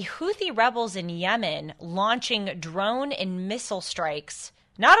of the Houthi rebels in Yemen launching drone and missile strikes,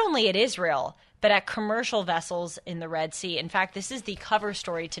 not only at Israel, but at commercial vessels in the Red Sea. In fact, this is the cover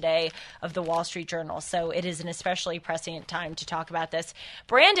story today of the Wall Street Journal, so it is an especially prescient time to talk about this.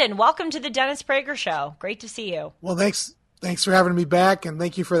 Brandon, welcome to the Dennis Prager Show. Great to see you. Well, thanks for having me back, and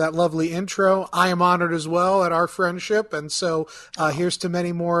thank you for that lovely intro. I am honored as well at our friendship, and so here's to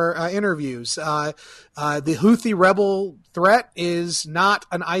many more interviews. The Houthi rebel threat is not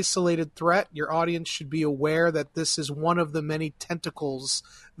an isolated threat. Your audience should be aware that this is one of the many tentacles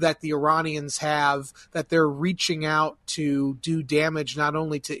that the Iranians have, that they're reaching out to do damage not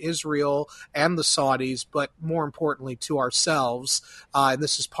only to Israel and the Saudis, but more importantly to ourselves. And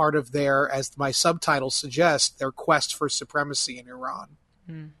this is part of their, as my subtitle suggests, their quest for supremacy in Iran.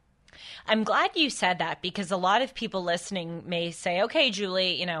 I'm glad you said that, because a lot of people listening may say, okay,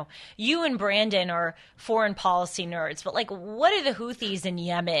 Julie, you and Brandon are foreign policy nerds, but what do the Houthis in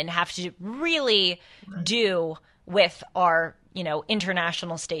Yemen have to really do with our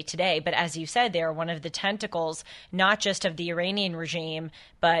international state today? But as you said, they are one of the tentacles, not just of the Iranian regime,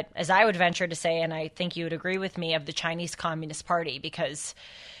 but as I would venture to say, and I think you would agree with me, of the Chinese Communist Party, because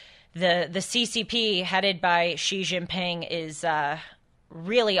the CCP headed by Xi Jinping is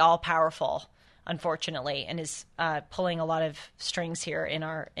really all powerful, unfortunately, and is pulling a lot of strings here in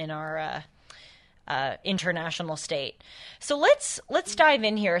our international state. So let's dive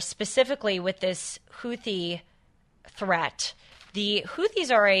in here specifically with this Houthi threat. The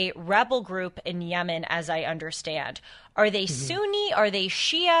Houthis are a rebel group in Yemen, as I understand. Are they Sunni? Are they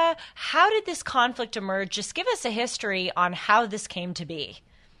Shia? How did this conflict emerge? Just give us a history on how this came to be.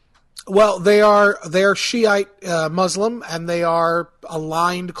 Well, they are Shiite Muslim, and they are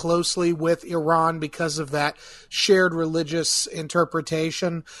aligned closely with Iran because of that shared religious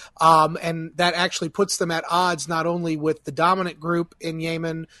interpretation. And that actually puts them at odds not only with the dominant group in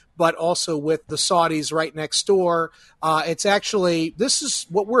Yemen, but also with the Saudis right next door. This is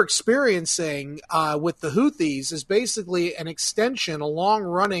what we're experiencing with the Houthis is basically an extension, a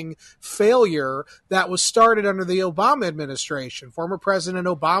long-running failure that was started under the Obama administration. Former President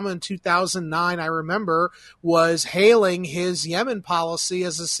Obama in 2009, I remember, was hailing his Yemen policy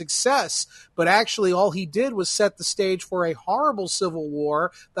as a success, but actually all he did was set the stage for a horrible civil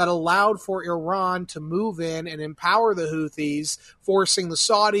war that allowed for Iran to move in and empower the Houthis forcing the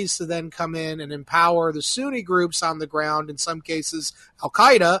Saudis to then come in and empower the Sunni groups on the ground, in some cases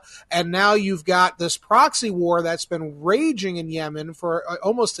Al-Qaeda. And now you've got this proxy war that's been raging in Yemen for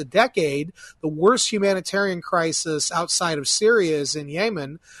almost a decade. The worst humanitarian crisis outside of Syria is in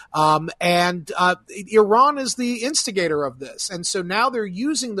Yemen. And Iran is the instigator of this. And so now they're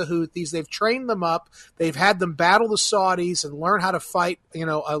using the Houthis. They've trained them up. They've had them battle the Saudis and learn how to fight,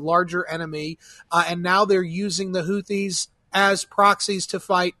 a larger enemy. And now they're using the Houthis as proxies to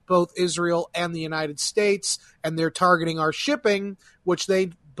fight both Israel and the United States. And they're targeting our shipping, which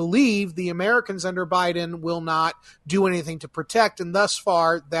they believe the Americans under Biden will not do anything to protect. And thus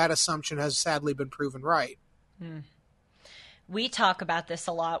far, that assumption has sadly been proven right. We talk about this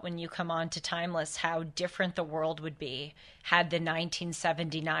a lot when you come on to Timeless, how different the world would be had the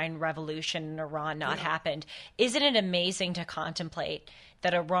 1979 revolution in Iran not happened. Isn't it amazing to contemplate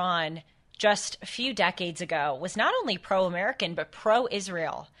that Iran just a few decades ago was not only pro-American, but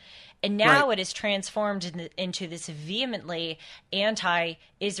pro-Israel? And now it is transformed into this vehemently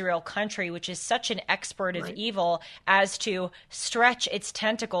anti-Israel country, which is such an expert of evil as to stretch its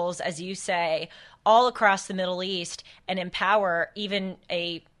tentacles, as you say, all across the Middle East and empower even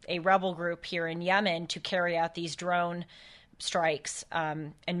a rebel group here in Yemen to carry out these drone strikes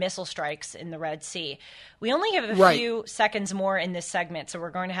and missile strikes in the Red Sea. We only have a few seconds more in this segment, so we're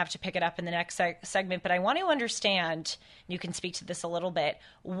going to have to pick it up in the next segment. But I want to understand, you can speak to this a little bit,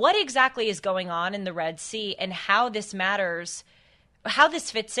 what exactly is going on in the Red Sea and how this matters, how this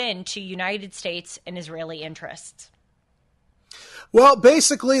fits into United States and Israeli interests. Well,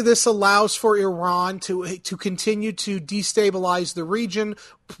 basically, this allows for Iran to continue to destabilize the region,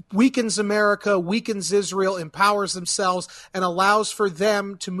 weakens America, weakens Israel, empowers themselves, and allows for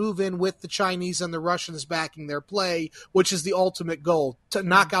them to move in with the Chinese and the Russians backing their play, which is the ultimate goal, to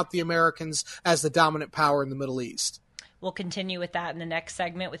knock out the Americans as the dominant power in the Middle East. We'll continue with that in the next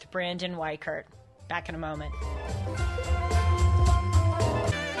segment with Brandon Weichert. Back in a moment.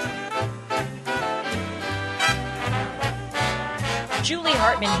 Julie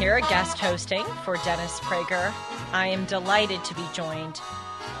Hartman here, guest hosting for Dennis Prager. I am delighted to be joined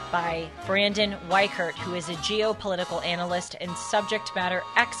by Brandon Weichert, who is a geopolitical analyst and subject matter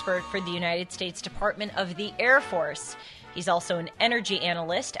expert for the United States Department of the Air Force. He's also an energy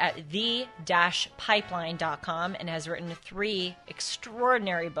analyst at the-pipeline.com and has written 3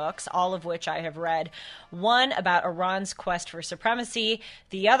 extraordinary books, all of which I have read. One about Iran's quest for supremacy,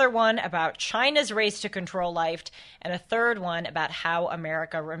 the other one about China's race to control life, and a third one about how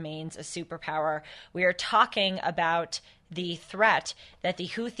America remains a superpower. We are talking about the threat that the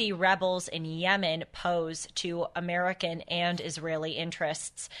Houthi rebels in Yemen pose to American and Israeli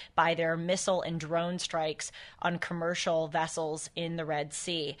interests by their missile and drone strikes on commercial vessels in the Red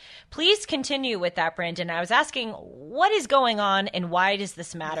Sea. Please continue with that, Brandon. I was asking, what is going on and why does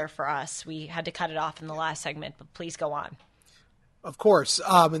this matter for us? We had to cut it off in the last segment, but please go on. Of course,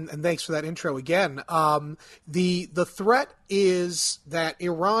 and thanks for that intro again. The threat is that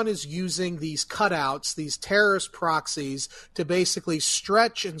Iran is using these cutouts, these terrorist proxies, to basically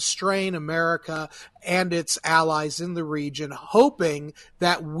stretch and strain America and its allies in the region, hoping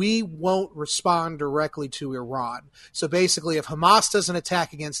that we won't respond directly to Iran. So basically, if Hamas doesn't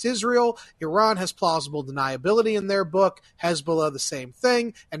attack against Israel, Iran has plausible deniability in their book, Hezbollah the same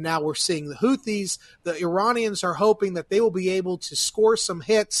thing, and now we're seeing the Houthis. The Iranians are hoping that they will be able to score some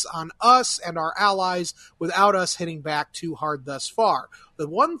hits on us and our allies without us hitting back too hard thus far. The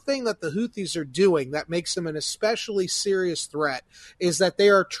one thing that the Houthis are doing that makes them an especially serious threat is that they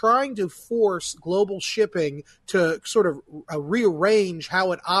are trying to force global shipping to sort of rearrange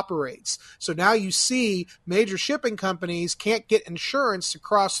how it operates. So now you see major shipping companies can't get insurance to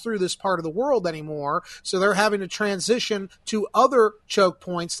cross through this part of the world anymore, so they're having to transition to other choke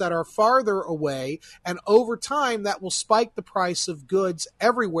points that are farther away, and over time that will spike the price of goods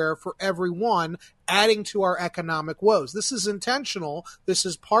everywhere for everyone, adding to our economic woes. This is intentional. This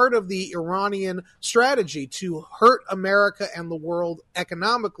is part of the Iranian strategy to hurt America and the world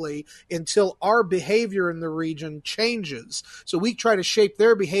economically until our behavior in the region changes. So we try to shape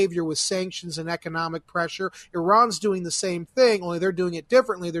their behavior with sanctions and economic pressure. Iran's doing the same thing, only they're doing it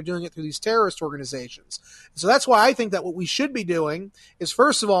differently. They're doing it through these terrorist organizations. So that's why I think that what we should be doing is,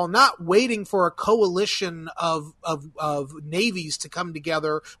 first of all, not waiting for a coalition of navies to come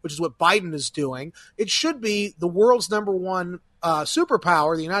together, which is what Biden is doing. It should be the world's number one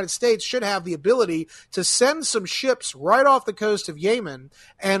superpower, the United States, should have the ability to send some ships right off the coast of Yemen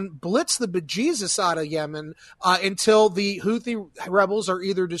and blitz the bejesus out of Yemen until the Houthi rebels are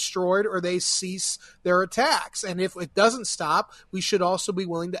either destroyed or they cease their attacks. And if it doesn't stop, we should also be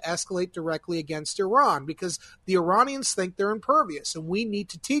willing to escalate directly against Iran, because the Iranians think they're impervious, and we need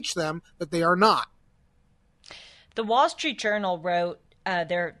to teach them that they are not. The Wall Street Journal wrote,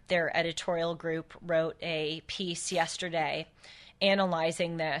 their editorial group wrote a piece yesterday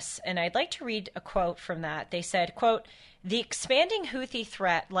analyzing this, and I'd like to read a quote from that. They said, quote, "The expanding Houthi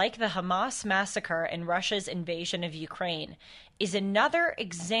threat, like the Hamas massacre and Russia's invasion of Ukraine, is another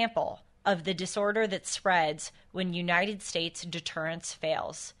example of the disorder that spreads when United States deterrence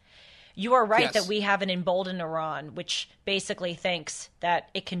fails." You are right that we have an emboldened Iran, which basically thinks that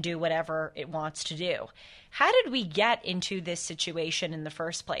it can do whatever it wants to do. How did we get into this situation in the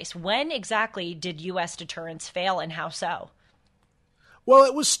first place? When exactly did U.S. deterrence fail, and how so? Well,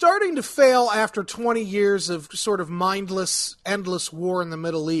 it was starting to fail after 20 years of sort of mindless, endless war in the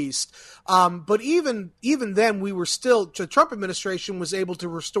Middle East. But even then, the Trump administration was able to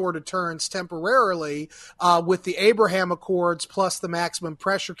restore deterrence temporarily with the Abraham Accords plus the maximum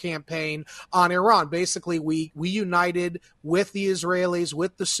pressure campaign on Iran. Basically, we united with the Israelis,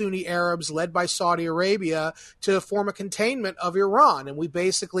 with the Sunni Arabs led by Saudi Arabia to form a containment of Iran. And we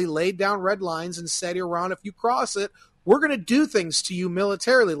basically laid down red lines and said, Iran, if you cross it, we're going to do things to you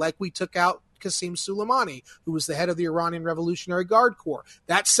militarily, like we took out Qasem Soleimani, who was the head of the Iranian Revolutionary Guard Corps.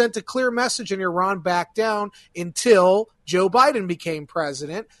 That sent a clear message, and Iran backed down until Joe Biden became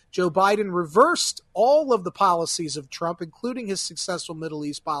president. Joe Biden reversed all of the policies of Trump, including his successful Middle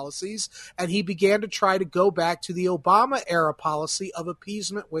East policies, and he began to try to go back to the Obama-era policy of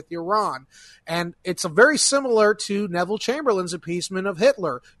appeasement with Iran. And it's very similar to Neville Chamberlain's appeasement of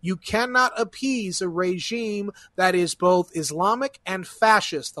Hitler. You cannot appease a regime that is both Islamic and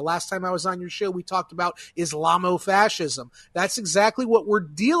fascist. The last time I was on your show, we talked about Islamofascism. That's exactly what we're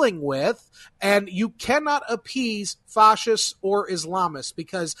dealing with, and you cannot appease fascists or Islamists,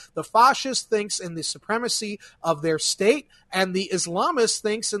 because the fascist thinks in the supremacy of their state, and the Islamist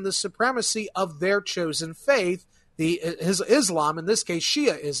thinks in the supremacy of their chosen faith, his Islam, in this case,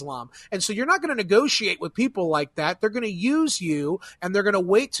 Shia Islam. And so you're not going to negotiate with people like that. They're going to use you, and they're going to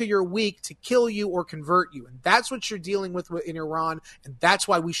wait till you're weak to kill you or convert you. And that's what you're dealing with in Iran, and that's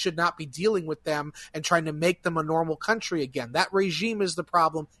why we should not be dealing with them and trying to make them a normal country again. That regime is the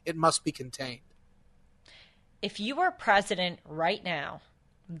problem. It must be contained. If you were president right now,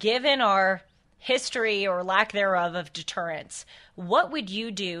 given our history or lack thereof of deterrence, what would you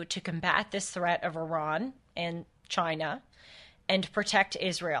do to combat this threat of Iran and China and protect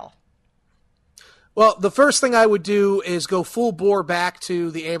Israel? Well, the first thing I would do is go full bore back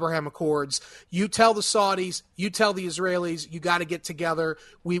to the Abraham Accords. You tell the Saudis, you tell the Israelis, you got to get together.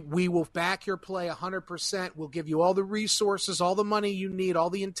 We will back your play 100%. We'll give you all the resources, all the money you need, all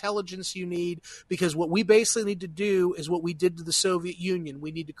the intelligence you need, because what we basically need to do is what we did to the Soviet Union.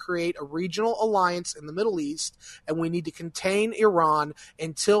 We need to create a regional alliance in the Middle East, and we need to contain Iran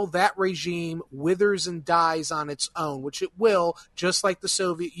until that regime withers and dies on its own, which it will, just like the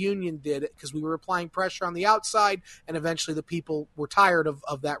Soviet Union did, because we were applying pressure on the outside, and eventually the people were tired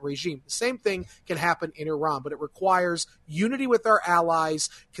of that regime. The same thing can happen in Iran, but it requires unity with our allies,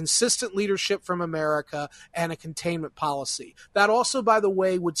 consistent leadership from America, and a containment policy. That also, by the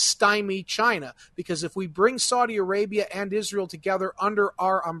way, would stymie China, because if we bring Saudi Arabia and Israel together under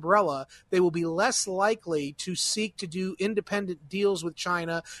our umbrella, they will be less likely to seek to do independent deals with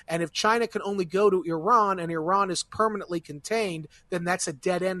China. And if China can only go to Iran and Iran is permanently contained, then that's a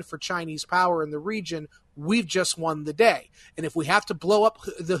dead end for Chinese power in the region. We've just won the day. And if we have to blow up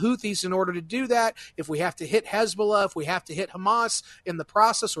the Houthis in order to do that, if we have to hit Hezbollah, if we have to hit Hamas in the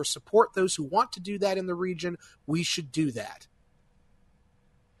process, or support those who want to do that in the region, we should do that.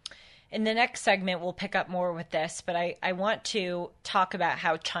 In the next segment, we'll pick up more with this, but I want to talk about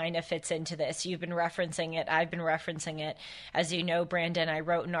how China fits into this. You've been referencing it. I've been referencing it. As you know, Brandon, I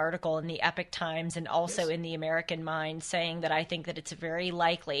wrote an article in the Epic Times and also in the American Mind saying that I think that it's very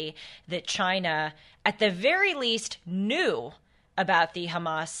likely that China, at the very least, knew about the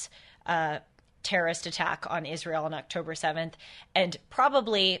Hamas terrorist attack on Israel on October 7th and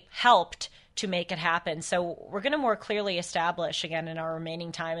probably helped to make it happen. So we're going to more clearly establish, again, in our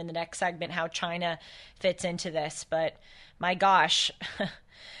remaining time in the next segment, how China fits into this. But my gosh,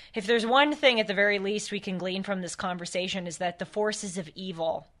 if there's one thing at the very least we can glean from this conversation is that the forces of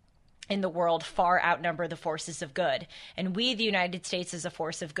evil in the world far outnumber the forces of good. And we, the United States, as a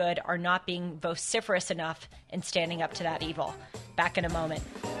force of good, are not being vociferous enough in standing up to that evil. Back in a moment.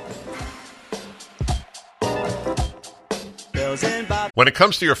 There bells and bobtails. When it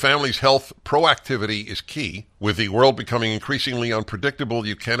comes to your family's health, proactivity is key. With the world becoming increasingly unpredictable,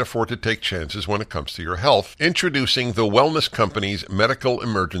 you can't afford to take chances when it comes to your health. Introducing the Wellness Company's Medical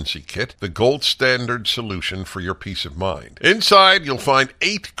Emergency Kit, the gold standard solution for your peace of mind. Inside, you'll find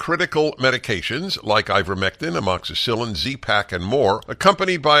 8 critical medications like ivermectin, amoxicillin, Z-Pak, and more,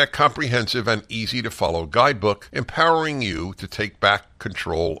 accompanied by a comprehensive and easy-to-follow guidebook empowering you to take back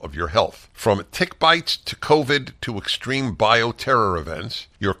control of your health. From tick bites to COVID to extreme bioterror events,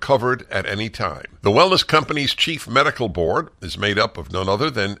 you're covered at any time. The Wellness Company's Chief Medical Board is made up of none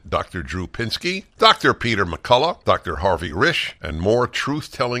other than Dr. Drew Pinsky, Dr. Peter McCullough, Dr. Harvey Risch, and more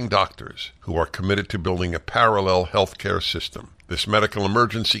truth-telling doctors who are committed to building a parallel healthcare system. This medical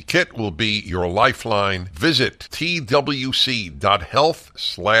emergency kit will be your lifeline. Visit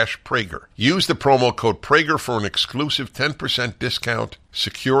twc.health/Prager. Use the promo code Prager for an exclusive 10% discount.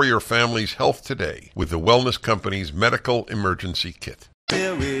 Secure your family's health today with the Wellness Company's Medical Emergency Kit.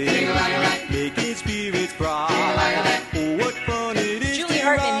 Making spirits bright. Oh, what fun it is. Julie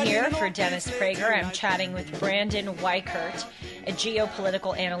Hartman here for Dennis Prager. I'm chatting with Brandon Weichert, a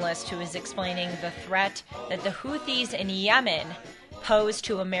geopolitical analyst who is explaining the threat that the Houthis in Yemen pose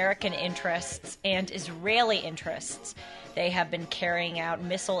to American interests and Israeli interests. They have been carrying out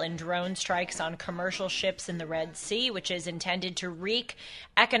missile and drone strikes on commercial ships in the Red Sea, which is intended to wreak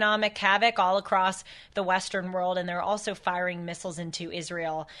economic havoc all across the Western world, and they're also firing missiles into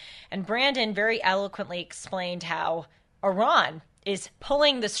Israel. And Brandon very eloquently explained how Iran is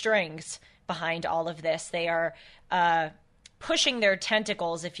pulling the strings behind all of this. They are pushing their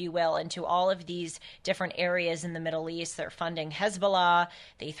tentacles, if you will, into all of these different areas in the Middle East. They're funding Hezbollah,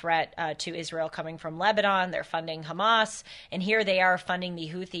 the threat to Israel coming from Lebanon. They're funding Hamas. And here they are funding the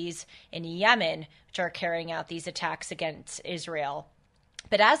Houthis in Yemen, which are carrying out these attacks against Israel.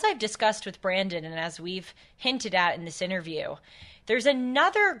 But as I've discussed with Brandon, and as we've hinted at in this interview, there's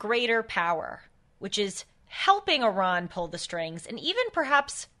another greater power, which is helping Iran pull the strings, and even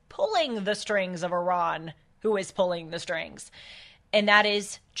perhaps pulling the strings of Iran, who is pulling the strings. And that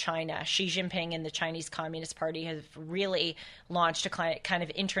is China. Xi Jinping and the Chinese Communist Party have really launched a kind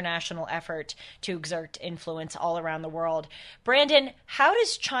of international effort to exert influence all around the world. Brandon, how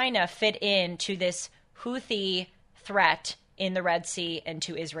does China fit into this Houthi threat in the Red Sea and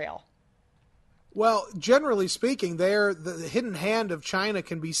to Israel? Well, generally speaking, the hidden hand of China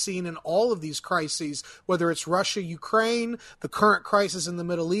can be seen in all of these crises, whether it's Russia, Ukraine, the current crisis in the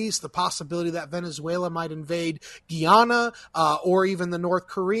Middle East, the possibility that Venezuela might invade Guyana, or even the North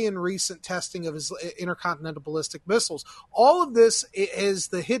Korean recent testing of his intercontinental ballistic missiles. All of this is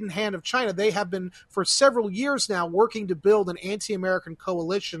the hidden hand of China. They have been, for several years now, working to build an anti-American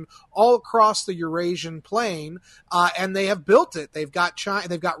coalition all across the Eurasian plain, and they have built it. They've got China,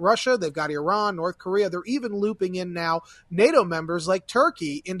 they've got Russia, they've got Iran, North Korea. They're even looping in now NATO members like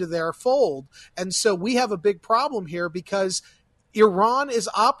Turkey into their fold. And so we have a big problem here because Iran is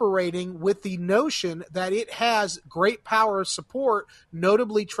operating with the notion that it has great power support,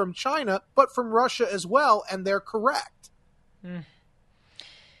 notably from China, but from Russia as well, and they're correct.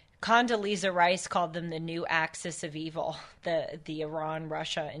 Condoleezza Rice called them the new axis of evil, the Iran,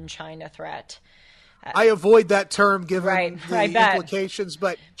 Russia, and China threat. I avoid that term given the bet. implications,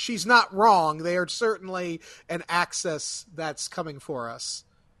 but she's not wrong. They are certainly an axis that's coming for us.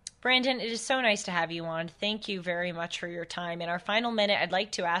 Brandon, it is so nice to have you on. Thank you very much for your time. In our final minute, I'd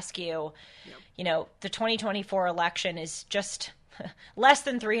like to ask you, you know, the 2024 election is just less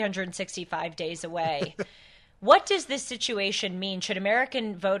than 365 days away. What does this situation mean? Should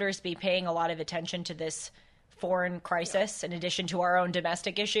American voters be paying a lot of attention to this foreign crisis in addition to our own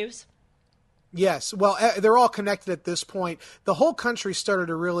domestic issues? Yes. Well, they're all connected at this point. The whole country started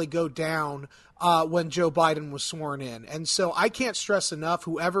to really go down when Joe Biden was sworn in. And so I can't stress enough,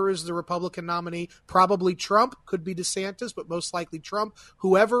 whoever is the Republican nominee, probably Trump, could be DeSantis, but most likely Trump,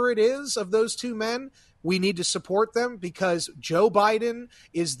 whoever it is of those two men, we need to support them because Joe Biden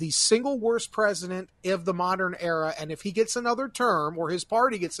is the single worst president of the modern era. And if he gets another term or his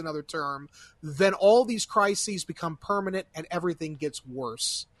party gets another term, then all these crises become permanent and everything gets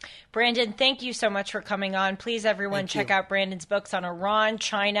worse. Brandon, thank you so much for coming on. Please, everyone, check out Brandon's books on Iran,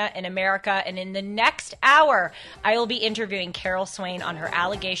 China, and America. And in the next hour, I will be interviewing Carol Swain on her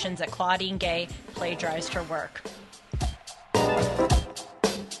allegations that Claudine Gay plagiarized her work.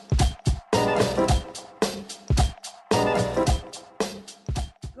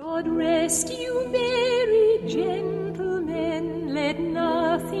 God rest you, merry gentlemen, let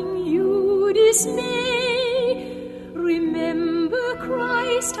nothing you dismay. Remember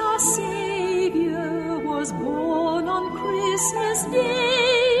Christ our Savior was born on Christmas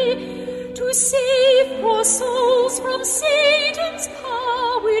Day to to save poor souls from Satan's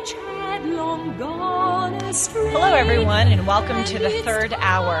power, which had long gone astray. Hello, everyone, and welcome to the third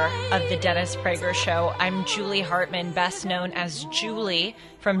hour of the Dennis Prager Show. I'm Julie Hartman, best known as Julie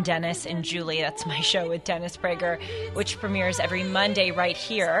from Dennis and Julie. That's my show with Dennis Prager, which premieres every Monday right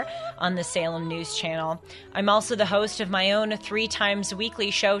here on the Salem News Channel. I'm also the host of my own 3 times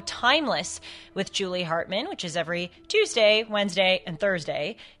weekly show, Timeless, with Julie Hartman, which is every Tuesday, Wednesday, and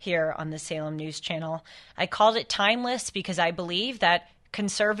Thursday here on the Salem News Channel. I called it Timeless because I believe that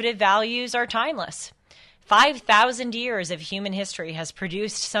conservative values are timeless. 5,000 years of human history has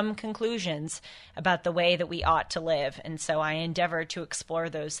produced some conclusions about the way that we ought to live, and so I endeavor to explore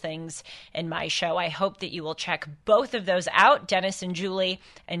those things in my show. I hope that you will check both of those out, Dennis and Julie,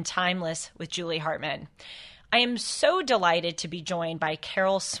 and Timeless with Julie Hartman. I am so delighted to be joined by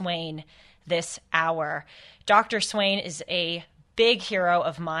Carol Swain this hour. Dr. Swain is a big hero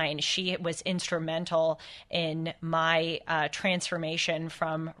of mine. She was instrumental in my transformation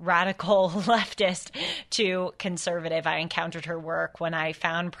from radical leftist to conservative. I encountered her work when I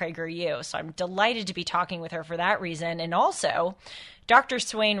found PragerU, so I'm delighted to be talking with her for that reason. And also, Dr.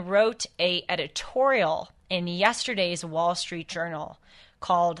 Swain wrote an editorial in yesterday's Wall Street Journal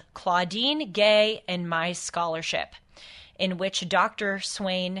called Claudine Gay and My Scholarship, in which Dr.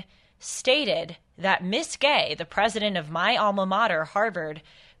 Swain stated that Miss Gay, the president of my alma mater, Harvard,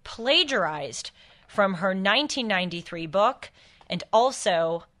 plagiarized from her 1993 book and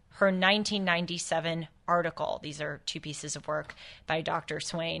also her 1997 article. These are 2 pieces of work by Dr.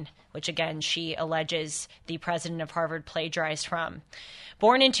 Swain, which again, she alleges the president of Harvard plagiarized from.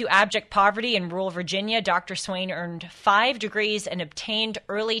 Born into abject poverty in rural Virginia, Dr. Swain earned 5 degrees and obtained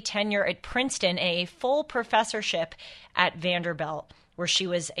early tenure at Princeton, a full professorship at Vanderbilt, where she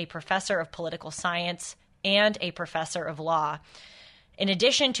was a professor of political science and a professor of law. In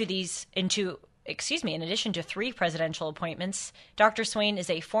addition to 3 presidential appointments, Dr. Swain is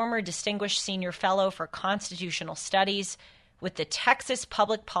a former distinguished senior fellow for constitutional studies with the Texas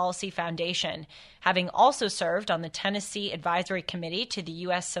Public Policy Foundation, having also served on the Tennessee Advisory Committee to the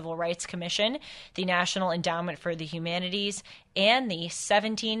U.S. Civil Rights Commission, the National Endowment for the Humanities, and the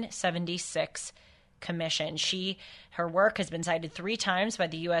 1776 Commission. Her work has been cited 3 times by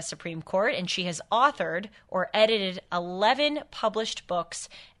the U.S. Supreme Court, and she has authored or edited 11 published books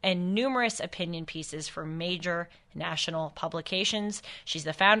and numerous opinion pieces for major national publications. She's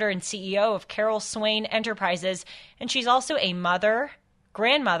the founder and CEO of Carol Swain Enterprises, and she's also a mother,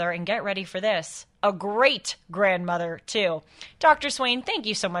 grandmother, and get ready for this, a great grandmother too. Dr. Swain, thank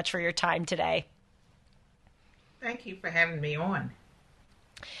you so much for your time today. Thank you for having me on.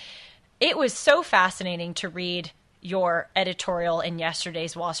 It was so fascinating to read your editorial in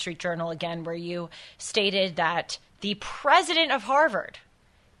yesterday's Wall Street Journal again, where you stated that the president of Harvard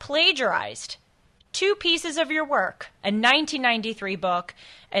plagiarized 2 pieces of your work, a 1993 book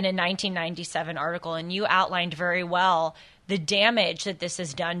and a 1997 article, and you outlined very well the damage that this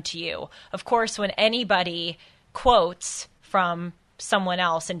has done to you. Of course, when anybody quotes from someone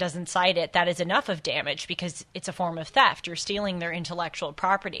else and doesn't cite it, that is enough of damage because it's a form of theft. You're stealing their intellectual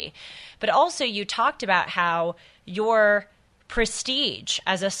property. But also you talked about how your prestige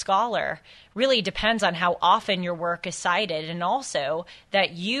as a scholar really depends on how often your work is cited, and also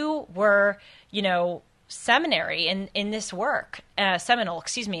that you were, seminal in this work,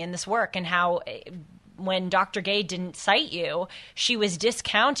 and how when Dr. Gay didn't cite you, she was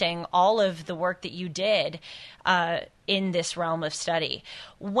discounting all of the work that you did in this realm of study.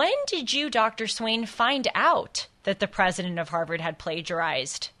 When did you, Dr. Swain, find out that the president of Harvard had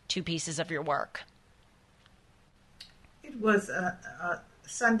plagiarized 2 pieces of your work? It was a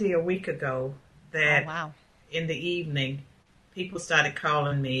Sunday a week ago that in the evening, people started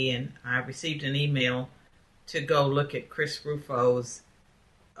calling me, and I received an email to go look at Chris Rufo's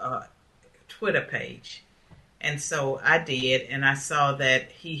Twitter page. And so I did, and I saw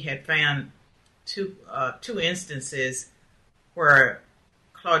that he had found two instances where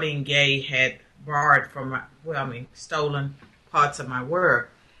Claudine Gay had borrowed from stolen parts of my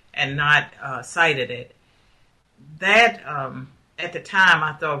work and not cited it. That, at the time,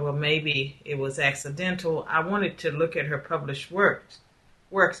 I thought, well, maybe it was accidental. I wanted to look at her published works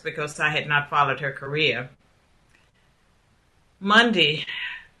because I had not followed her career. Monday,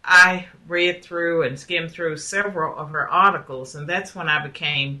 I read through and skimmed through several of her articles, and that's when I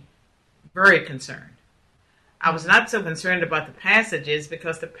became very concerned. I was not so concerned about the passages,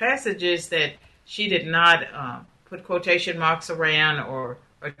 because the passages that she did not put quotation marks around or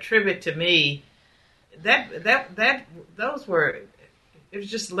attribute to me, it was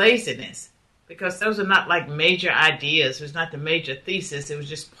just laziness, because those are not like major ideas. It was not the major thesis. It was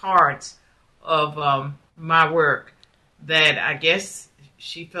just parts of my work that I guess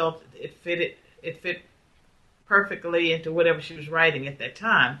she felt it fit perfectly into whatever she was writing at that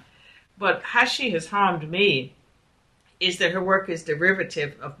time. But how she has harmed me is that her work is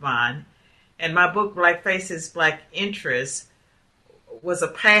derivative of mine. And my book, Black Faces, Black Interests, was a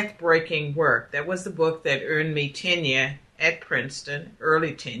path-breaking work. That was the book that earned me tenure at Princeton,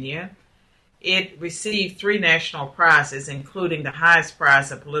 early tenure. It received 3 national prizes, including the highest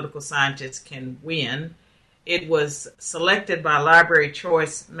prize a political scientist can win. It was selected by Library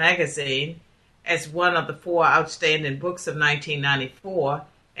Choice magazine as one of the 4 outstanding books of 1994,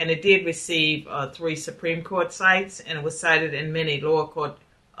 and it did receive 3 Supreme Court cites, and it was cited in many lower court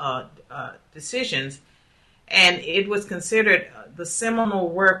decisions. And it was considered the seminal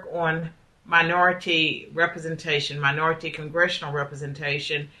work on minority representation, minority congressional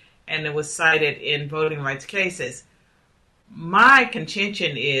representation, and it was cited in voting rights cases. My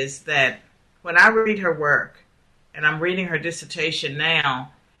contention is that when I read her work, and I'm reading her dissertation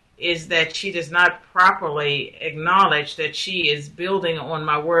now, is that she does not properly acknowledge that she is building on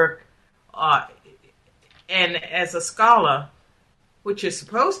my work. And as a scholar, what you're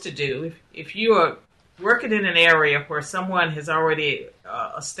supposed to do, if you are working in an area where someone has already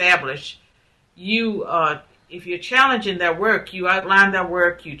established, if you're challenging their work, you outline their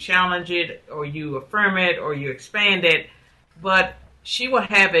work, you challenge it, or you affirm it, or you expand it. But she will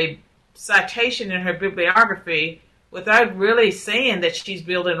have a citation in her bibliography without really saying that she's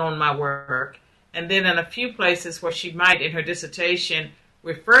building on my work. And then in a few places where she might, in her dissertation,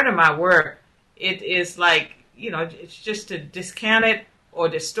 refer to my work, it is like, it's just to discount it or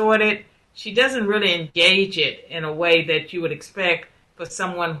distort it. She doesn't really engage it in a way that you would expect for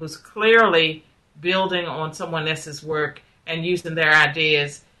someone who's clearly building on someone else's work and using their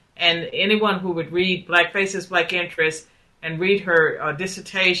ideas. And anyone who would read Black Faces, Black Interests and read her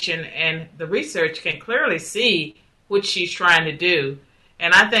dissertation and the research can clearly see what she's trying to do.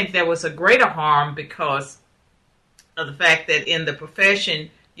 And I think there was a greater harm because of the fact that in the profession,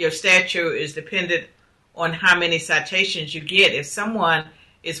 your stature is dependent on how many citations you get. If someone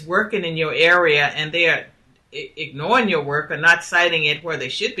is working in your area and they are ignoring your work or not citing it where they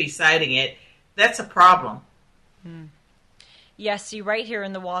should be citing it, that's a problem. Yes, you write here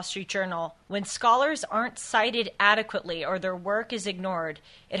in the Wall Street Journal, when scholars aren't cited adequately or their work is ignored,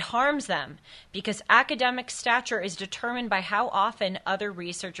 it harms them because academic stature is determined by how often other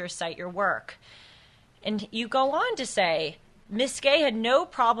researchers cite your work. And you go on to say, Miss Gay had no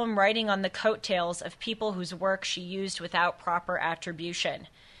problem writing on the coattails of people whose work she used without proper attribution.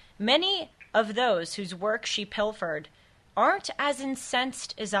 Many of those whose work she pilfered aren't as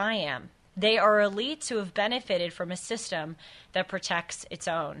incensed as I am. They are elites who have benefited from a system that protects its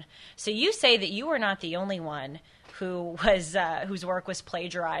own. So you say that you were not the only one who was whose work was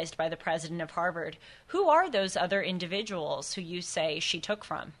plagiarized by the president of Harvard. Who are those other individuals who you say she took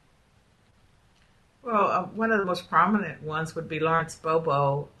from? Well, one of the most prominent ones would be Lawrence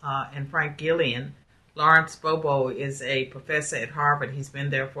Bobo and Frank Gillian. Lawrence Bobo is a professor at Harvard. He's been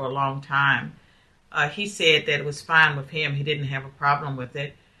there for a long time. He said that it was fine with him. He didn't have a problem with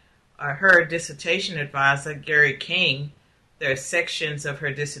it. Her dissertation advisor, Gary King, there are sections of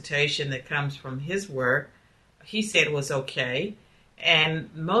her dissertation that comes from his work. He said it was okay. And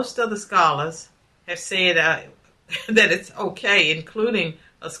most of the scholars have said that it's okay, including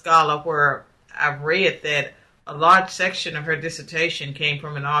a scholar where I've read that a large section of her dissertation came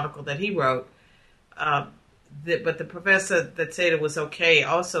from an article that he wrote. But the professor that said it was okay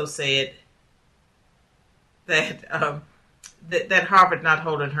also said that that Harvard not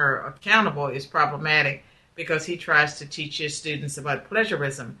holding her accountable is problematic because he tries to teach his students about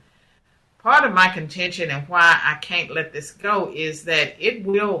plagiarism. Part of my contention and why I can't let this go is that it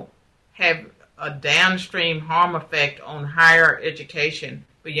will have a downstream harm effect on higher education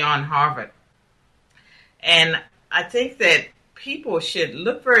beyond Harvard. And I think that people should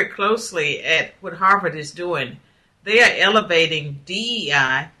look very closely at what Harvard is doing. They are elevating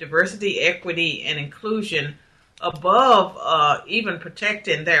DEI, diversity, equity, and inclusion, above even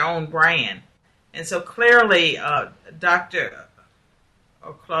protecting their own brand. And so clearly, Dr.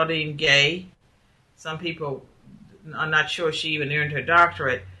 Claudine Gay, some people are not sure she even earned her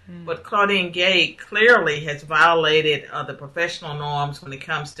doctorate, but Claudine Gay clearly has violated the professional norms when it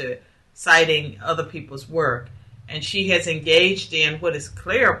comes to citing other people's work. And she has engaged in what is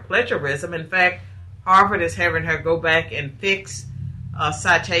clear plagiarism. In fact, Harvard is having her go back and fix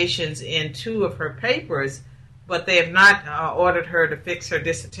citations in 2 of her papers, but they have not ordered her to fix her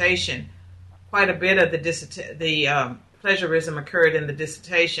dissertation. Quite a bit of the plagiarism occurred in the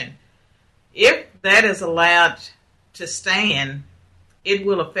dissertation. If that is allowed to stand, it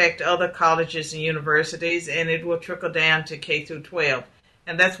will affect other colleges and universities, and it will trickle down to K through 12.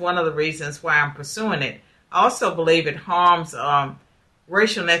 And that's one of the reasons why I'm pursuing it. I also believe it harms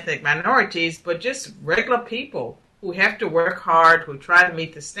racial and ethnic minorities, but just regular people who have to work hard, who try to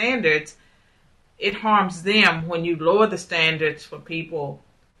meet the standards. It harms them when you lower the standards for people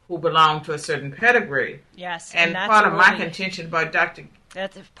who belong to a certain pedigree. Yes. And part of my contention about Dr.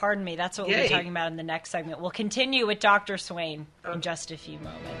 Pardon me, that's what we'll be talking about in the next segment. We'll continue with Dr. Swain in just a few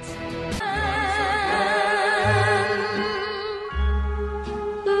moments.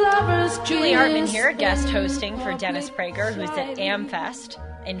 Julie Hartman here, guest hosting for Dennis Prager, who's at AmFest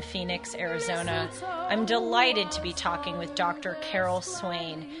in Phoenix, Arizona. I'm delighted to be talking with Dr. Carol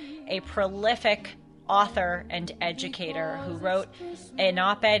Swain, a prolific author and educator who wrote an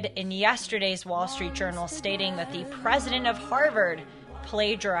op-ed in yesterday's Wall Street Journal stating that the president of Harvard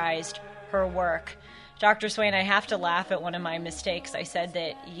plagiarized her work. Dr. Swain, I have to laugh at one of my mistakes. I said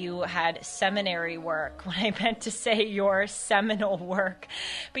that you had seminary work when I meant to say your seminal work.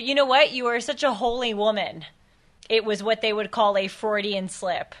 But you know what? You are such a holy woman. It was what they would call a Freudian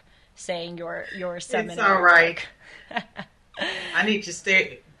slip, saying your seminary. It's all right. I need to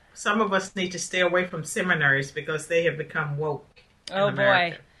stay. Some of us need to stay away from seminaries because they have become woke. Oh in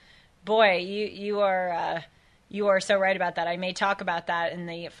America. boy, you are so right about that. I may talk about that in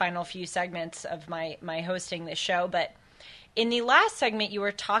the final few segments of my hosting this show. But in the last segment, you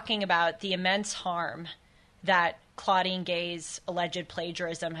were talking about the immense harm that Claudine Gay's alleged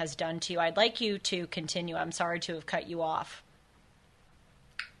plagiarism has done to you. I'd like you to continue. I'm sorry to have cut you off.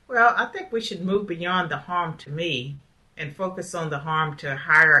 Well, I think we should move beyond the harm to me and focus on the harm to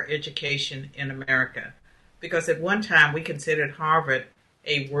higher education in America. Because at one time, we considered Harvard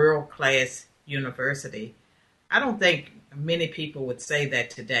a world-class university. I don't think many people would say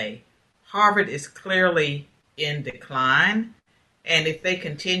that today. Harvard is clearly in decline, and if they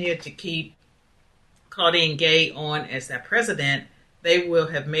continue to keep Claudine Gay on as their president, they will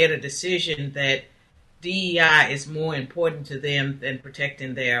have made a decision that DEI is more important to them than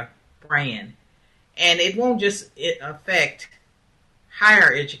protecting their brand. And it won't just affect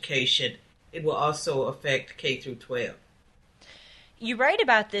higher education, it will also affect K through 12. You write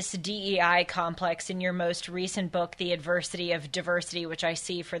about this DEI complex in your most recent book, The Adversity of Diversity, which I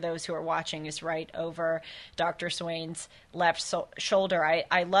see for those who are watching is right over Dr. Swain's left shoulder.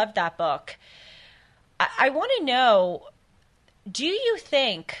 I love that book. I want to know, do you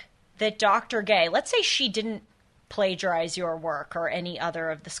think that Dr. Gay, let's say she didn't plagiarize your work or any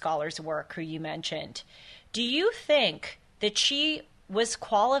other of the scholars' work who you mentioned, do you think that she was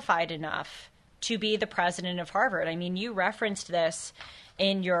qualified enough to be the president of Harvard? I mean, you referenced this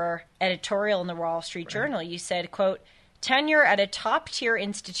in your editorial in the Wall Street Journal. You said, quote, tenure at a top-tier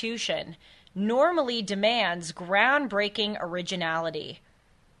institution normally demands groundbreaking originality.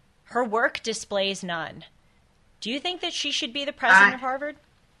 Her work displays none. Do you think that she should be the president of Harvard?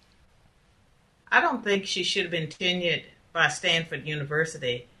 I don't think she should have been tenured by Stanford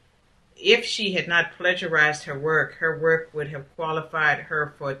University. If she had not plagiarized her work would have qualified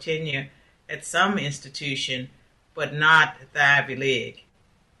her for tenure at some institution, but not the Ivy League.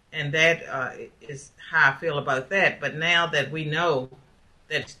 And that is how I feel about that. But now that we know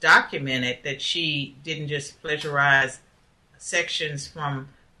that it's documented that she didn't just plagiarize sections from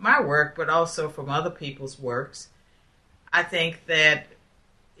my work, but also from other people's works, I think that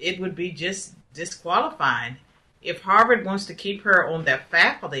it would be just disqualifying. If Harvard wants to keep her on their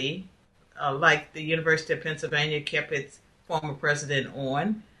faculty, like the University of Pennsylvania kept its former president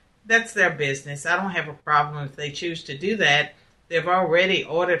on, that's their business. I don't have a problem if they choose to do that. They've already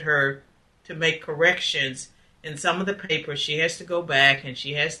ordered her to make corrections in some of the papers. She has to go back and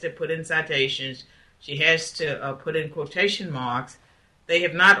she has to put in citations. She has to put in quotation marks. They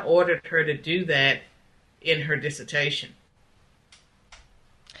have not ordered her to do that in her dissertation.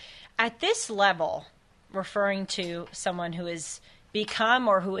 At this level, referring to someone who has become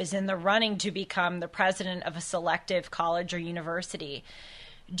or who is in the running to become the president of a selective college or university,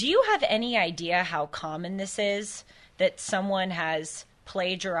 do you have any idea how common this is, that someone has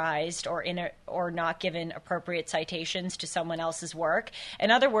plagiarized or not given appropriate citations to someone else's work? In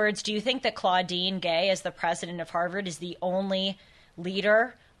other words, do you think that Claudine Gay, as the president of Harvard, is the only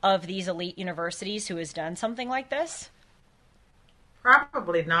leader of these elite universities who has done something like this?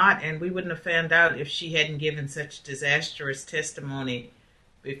 Probably not, and we wouldn't have found out if she hadn't given such disastrous testimony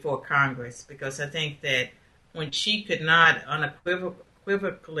before Congress, because I think that when she could not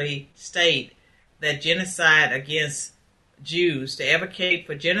unequivocally state that genocide against Jews, to advocate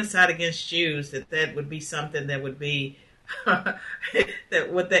for genocide against Jews, that would be something that would be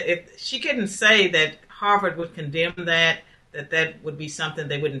if she couldn't say that Harvard would condemn that, that would be something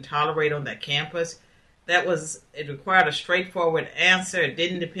they wouldn't tolerate on that campus. It required a straightforward answer. It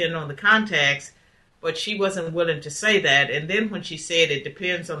didn't depend on the context, but she wasn't willing to say that. And then when she said it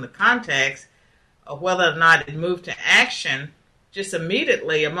depends on the context of whether or not it moved to action, just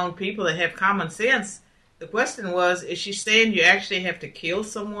immediately among people that have common sense, the question was, is she saying you actually have to kill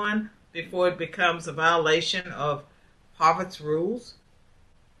someone before it becomes a violation of Harvard's rules?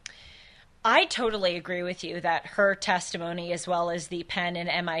 I totally agree with you that her testimony, as well as the Penn and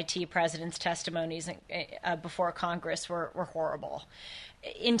MIT president's testimonies before Congress, were horrible,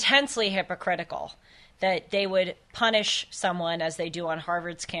 intensely hypocritical, that they would punish someone, as they do on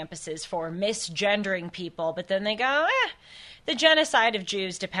Harvard's campuses, for misgendering people, but then they go, the genocide of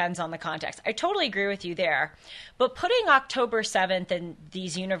Jews depends on the context. I totally agree with you there. But putting October 7th and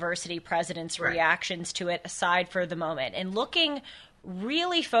these university presidents' reactions to it aside for the moment and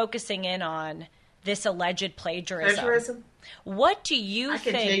really focusing in on this alleged plagiarism. What do you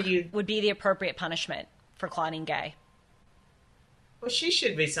think would be the appropriate punishment for Claudine Gay? Well, she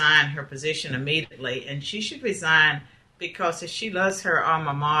should resign her position immediately, and she should resign because if she loves her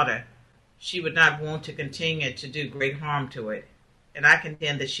alma mater, she would not want to continue to do great harm to it. And I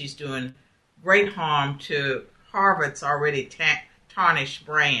contend that she's doing great harm to Harvard's already tarnished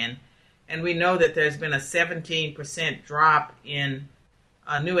brand. And we know that there's been a 17% drop in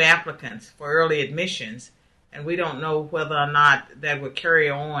new applicants for early admissions, and we don't know whether or not that will carry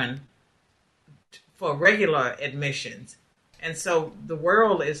on for regular admissions. And so the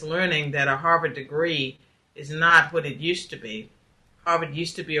world is learning that a Harvard degree is not what it used to be. Harvard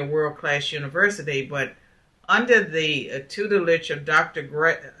used to be a world-class university, but under the tutelage of Dr.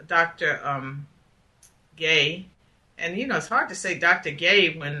 Gay, and it's hard to say Dr.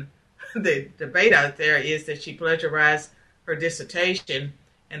 Gay when the debate out there is that she plagiarized her dissertation,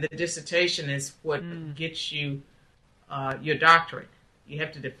 and the dissertation is what gets you your doctorate. You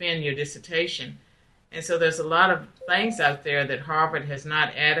have to defend your dissertation. And so there's a lot of things out there that Harvard has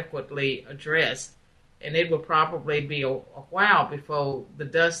not adequately addressed, and it will probably be a while before the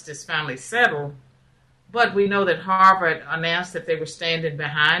dust is finally settled. But we know that Harvard announced that they were standing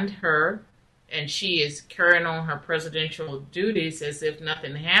behind her, and she is carrying on her presidential duties as if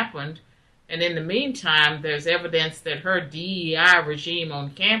nothing happened. And in the meantime, there's evidence that her DEI regime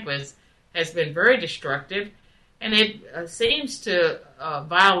on campus has been very destructive, and it seems to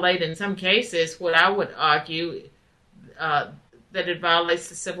violate, in some cases, what I would argue that it violates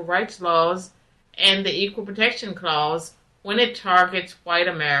the civil rights laws and the Equal Protection Clause when it targets white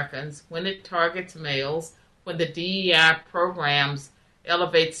Americans, when it targets males, when the DEI programs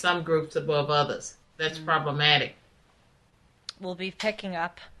elevate some groups above others. That's problematic. We'll be picking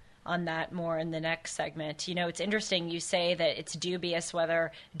up on that more in the next segment. It's interesting you say that it's dubious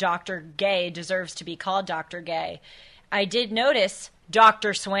whether Dr. Gay deserves to be called Dr. Gay. I did notice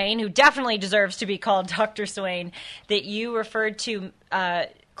Dr. Swain, who definitely deserves to be called Dr. Swain, that you referred to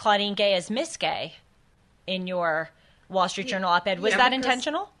Claudine Gay as Miss Gay in your Wall Street Journal op-ed. Was that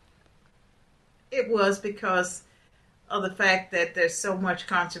intentional? It was because of the fact that there's so much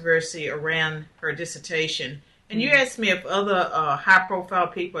controversy around her dissertation. And you asked me if other high-profile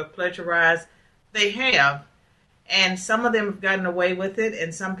people have plagiarized. They have. And some of them have gotten away with it,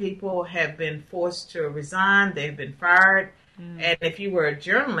 and some people have been forced to resign. They've been fired. And if you were a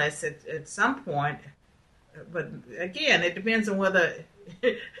journalist at some point, but again, it depends on whether,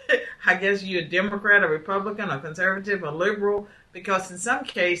 I guess you're a Democrat, or Republican, or conservative, or liberal, because in some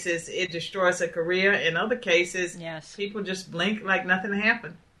cases it destroys a career. In other cases, people just blink like nothing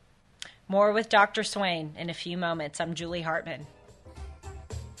happened. More with Dr. Swain in a few moments. I'm Julie Hartman.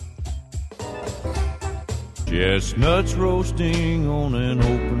 Chestnuts roasting on an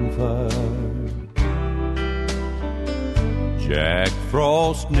open fire, Jack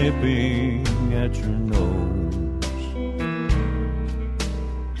Frost nipping at your nose,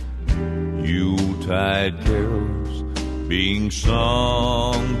 Yuletide carols being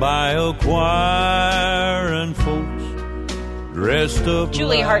sung by a choir, and folks dressed up.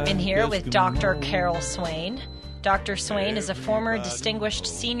 Julie Hartman here with Dr. Carol Swain. Dr. Swain is a former distinguished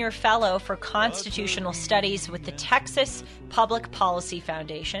senior fellow for constitutional studies with the Texas Public Policy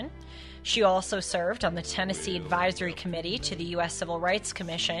Foundation. She also served on the Tennessee Advisory Committee to the U.S. Civil Rights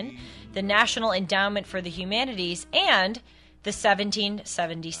Commission, the National Endowment for the Humanities, and the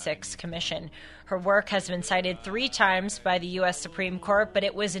 1776 Commission. Her work has been cited 3 times by the U.S. Supreme Court, but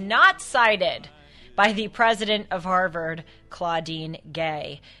it was not cited by the president of Harvard, Claudine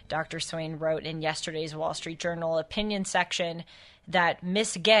Gay. Dr. Swain wrote in yesterday's Wall Street Journal opinion section that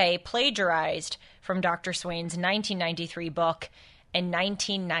Miss Gay plagiarized from Dr. Swain's 1993 book and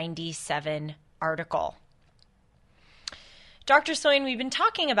 1997 article. Dr. Soin, we've been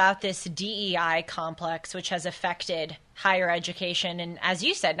talking about this DEI complex, which has affected higher education, and as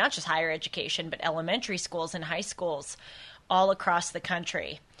you said, not just higher education, but elementary schools and high schools all across the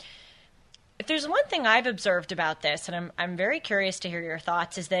country. If there's one thing I've observed about this, and I'm very curious to hear your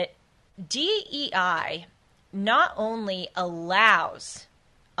thoughts, is that DEI not only allows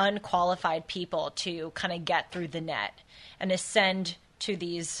unqualified people to kind of get through the net and ascend to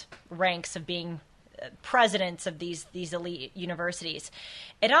these ranks of being presidents of these elite universities.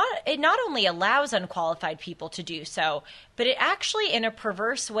 It not only allows unqualified people to do so, but it actually, in a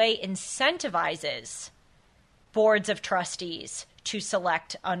perverse way, incentivizes boards of trustees to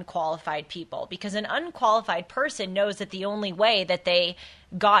select unqualified people, because an unqualified person knows that the only way that they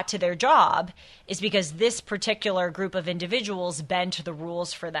got to their job is because this particular group of individuals bent the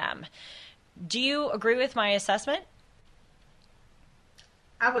rules for them. Do you agree with my assessment?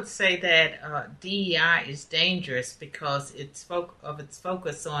 I would say that DEI is dangerous because its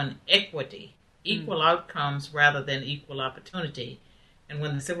focus on equity, equal outcomes rather than equal opportunity. And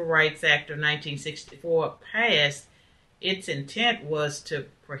when the Civil Rights Act of 1964 passed, its intent was to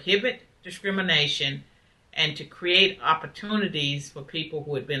prohibit discrimination and to create opportunities for people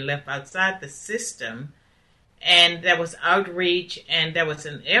who had been left outside the system. And there was outreach, and there was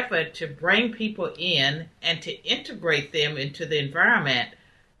an effort to bring people in and to integrate them into the environment.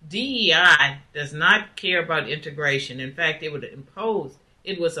 DEI does not care about integration. In fact, it would oppose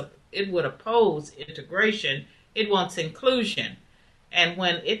integration. It wants inclusion. And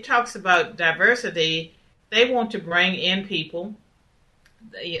when it talks about diversity, they want to bring in people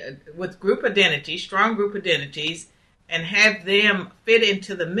with group identities, strong group identities, and have them fit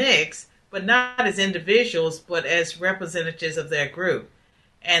into the mix, but not as individuals, but as representatives of their group.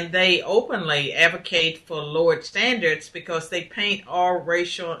 And they openly advocate for lowered standards because they paint all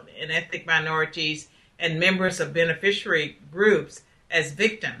racial and ethnic minorities and members of beneficiary groups as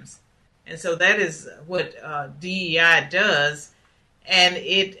victims. And so that is what DEI does. And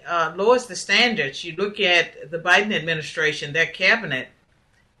it lowers the standards. You look at the Biden administration, their cabinet.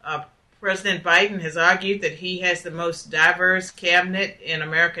 President Biden has argued that he has the most diverse cabinet in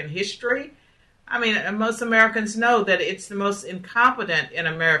American history. I mean, most Americans know that it's the most incompetent in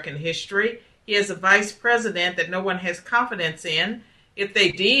American history. He has a vice president that no one has confidence in. If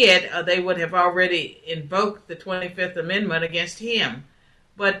they did, they would have already invoked the 25th Amendment against him.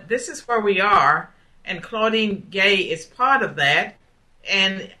 But this is where we are, and Claudine Gay is part of that.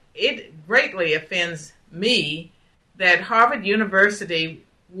 And it greatly offends me that Harvard University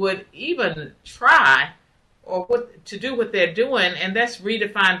would even try to do what they're doing, and that's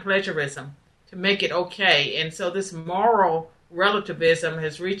redefine plagiarism to make it okay. And so this moral relativism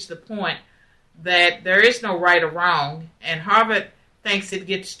has reached the point that there is no right or wrong, and Harvard thinks it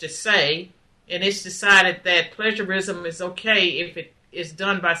gets to say, and it's decided that plagiarism is okay if it is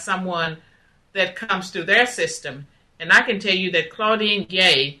done by someone that comes through their system. And I can tell you that Claudine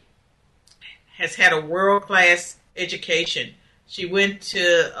Gay has had a world-class education. She went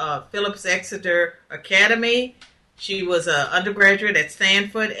to Phillips Exeter Academy. She was an undergraduate at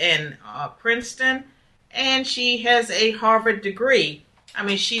Stanford and Princeton, and she has a Harvard degree. I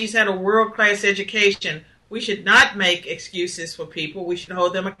mean, she's had a world-class education. We should not make excuses for people. We should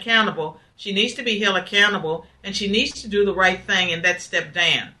hold them accountable. She needs to be held accountable, and she needs to do the right thing, and that's step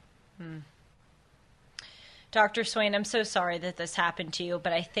down. Dr. Swain, I'm so sorry that this happened to you,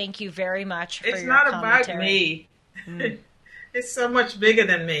 but I thank you very much for your commentary. It's not about me. It's so much bigger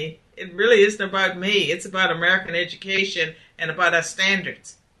than me. It really isn't about me. It's about American education and about our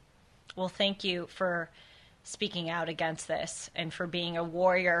standards. Well, thank you for speaking out against this and for being a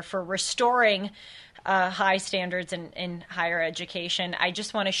warrior for restoring high standards in higher education. I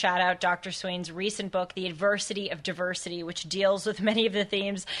just want to shout out Dr. Swain's recent book, The Adversity of Diversity, which deals with many of the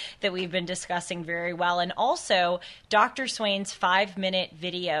themes that we've been discussing very well, and also Dr. Swain's 5-minute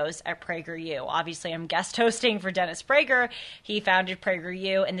videos at PragerU. Obviously, I'm guest hosting for Dennis Prager. He founded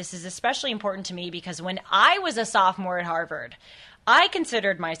PragerU, and this is especially important to me because when I was a sophomore at Harvard, I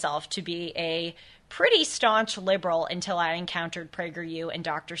considered myself to be a pretty staunch liberal until I encountered PragerU and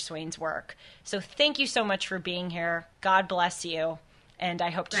Dr. Swain's work. So thank you so much for being here. God bless you, and I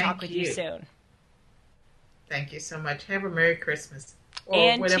hope to talk with you soon. Thank you so much. Have a Merry Christmas. Or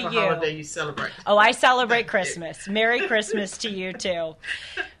and whatever to you. Holiday you celebrate. Oh, I celebrate Christmas. Merry Christmas to you, too.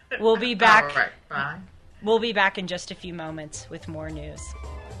 We'll be back. All right, bye. We'll be back in just a few moments with more news.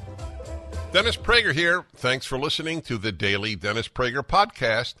 Dennis Prager here. Thanks for listening to the Daily Dennis Prager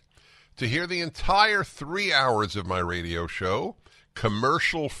Podcast. To hear the entire 3 hours of my radio show,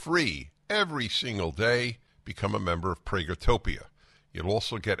 commercial-free, every single day, become a member of Pragertopia. You'll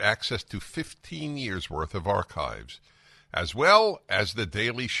also get access to 15 years' worth of archives. as well as the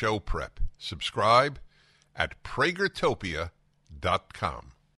daily show prep. Subscribe at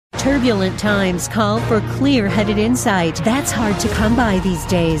pragertopia.com. Turbulent times call for clear-headed insight. That's hard to come by these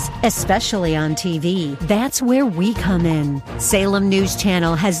days, especially on TV. That's where we come in. Salem News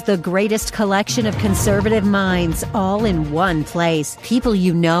Channel has the greatest collection of conservative minds all in one place. People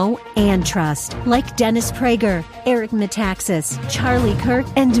you know and trust, like Dennis Prager, Eric Metaxas, Charlie Kirk,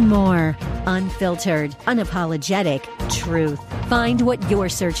 and more. Unfiltered, unapologetic truth. Find what you're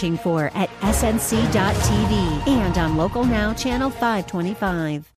searching for at snc.tv and on Local Now, Channel 525.